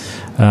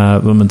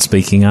women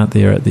speaking, aren't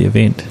there, at the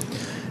event?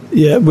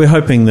 Yeah, we're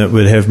hoping that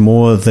we'd have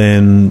more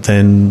than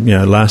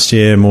last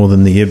year, more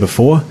than the year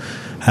before.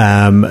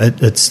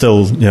 It's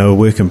still a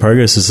work in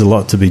progress. There's a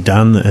lot to be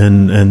done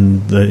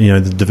in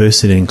the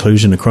diversity and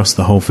inclusion across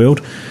the whole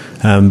field.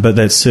 But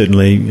that's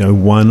certainly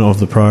one of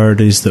the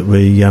priorities that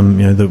we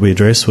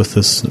address with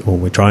this, or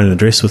we're trying to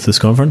address with this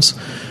conference.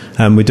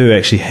 We do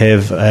actually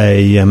have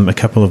a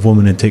couple of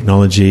women in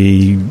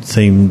technology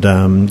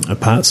themed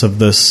parts of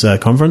this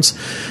conference.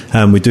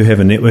 We do have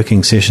a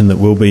networking session that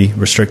will be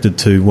restricted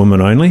to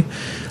women only.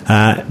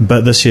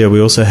 But this year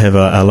we also have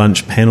a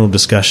lunch panel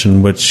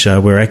discussion, which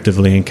we're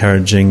actively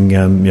encouraging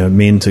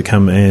men to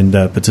come and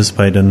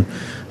participate in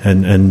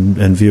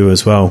and view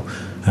as well.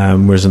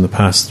 Whereas in the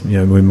past,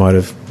 we might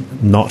have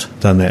not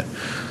done that.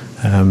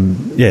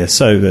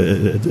 So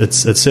it's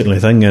certainly a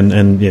thing,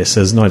 and yes,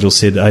 as Nigel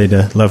said,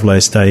 Ada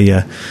Lovelace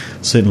Day,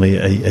 certainly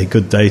a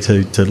good day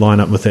to line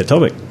up with that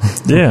topic.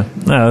 Yeah,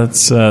 no,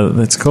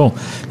 that's cool.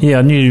 Yeah,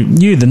 I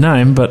knew the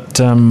name, but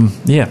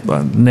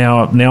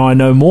now I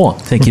know more.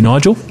 Thank you,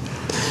 Nigel.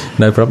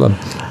 No problem.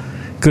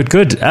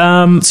 Good.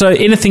 So,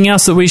 anything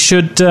else that we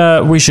should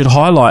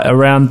highlight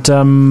around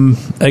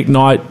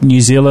Ignite New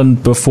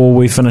Zealand before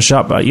we finish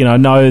up? I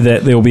know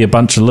that there will be a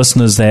bunch of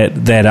listeners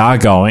that are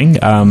going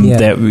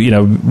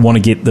that want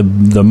to get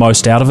the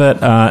most out of it,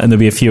 and there'll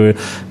be a few,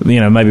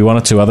 maybe one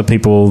or two other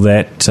people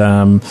that.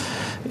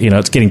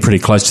 It's getting pretty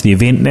close to the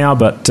event now,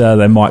 but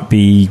they might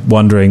be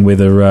wondering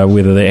whether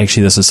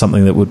this is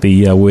something that would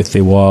be worth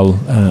their while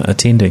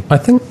attending. I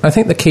think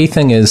the key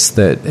thing is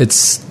that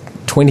it's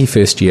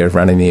 21st year of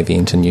running the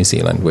event in New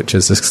Zealand, which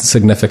is a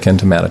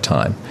significant amount of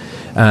time.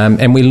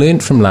 And we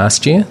learned from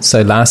last year.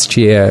 So last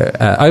year,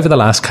 over the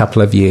last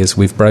couple of years,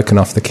 we've broken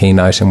off the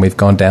keynote and we've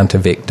gone down to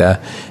Vector,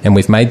 and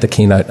we've made the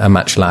keynote a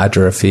much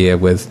larger affair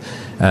with,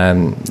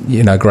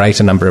 a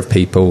greater number of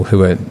people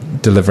who are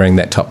delivering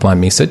that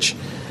top-line message.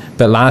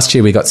 But last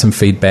year we got some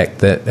feedback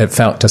that it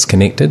felt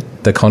disconnected.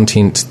 The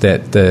content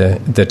that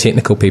the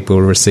technical people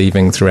were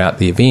receiving throughout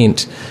the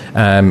event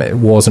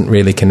wasn't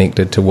really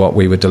connected to what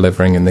we were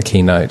delivering in the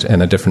keynote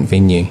in a different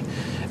venue.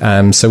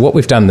 So what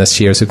we've done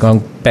this year is we've gone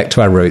back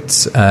to our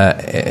roots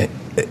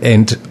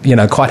and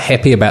quite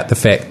happy about the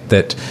fact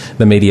that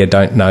the media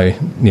don't know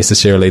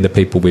necessarily the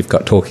people we've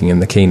got talking in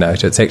the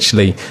keynote. It's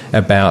actually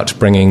about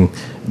bringing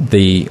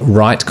the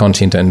right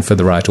content in for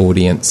the right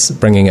audience,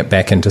 bringing it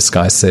back into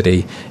Sky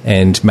City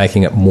and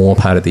making it more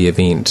part of the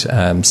event,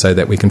 so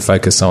that we can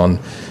focus on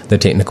the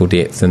technical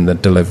depth and the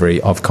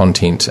delivery of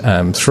content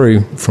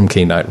from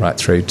keynote right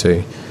through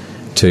to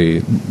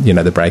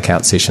the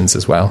breakout sessions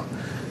as well.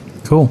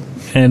 Cool.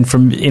 And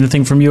from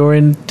anything from your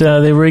end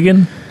there,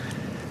 Regan?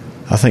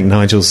 I think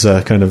Nigel's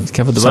kind of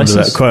covered the bases.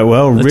 That quite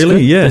well. That's really,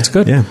 good. Yeah, that's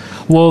good. Yeah.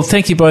 Well,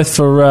 thank you both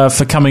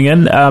for coming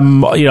in.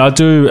 I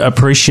do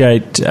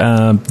appreciate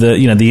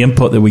the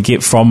input that we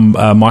get from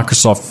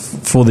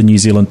Microsoft for the New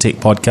Zealand Tech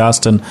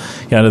Podcast, and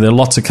there are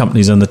lots of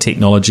companies in the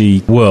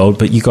technology world,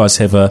 but you guys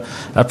have a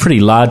pretty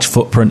large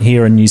footprint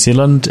here in New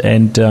Zealand,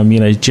 and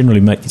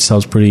generally make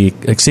yourselves pretty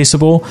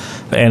accessible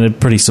and are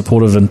pretty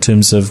supportive in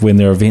terms of when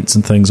there are events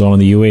and things on in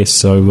the US.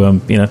 So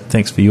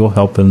thanks for your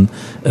help in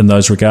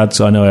those regards.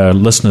 I know our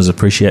listeners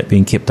appreciate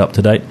being kept up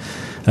to date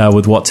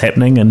with what's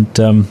happening, and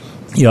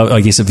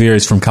I guess it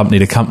varies from company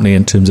to company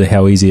in terms of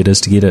how easy it is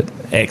to get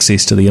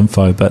access to the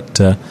info, but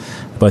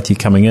both you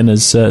coming in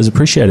is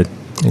appreciated.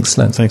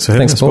 Excellent. Thanks for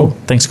having us, Paul.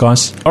 Thanks,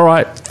 guys. All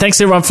right.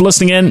 Thanks, everyone, for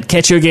listening in.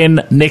 Catch you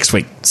again next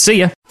week. See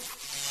ya.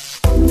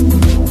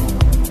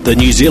 The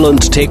New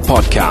Zealand Tech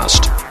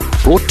Podcast.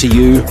 Brought to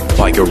you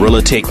by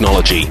Gorilla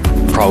Technology,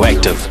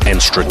 proactive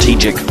and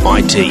strategic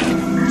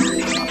IT.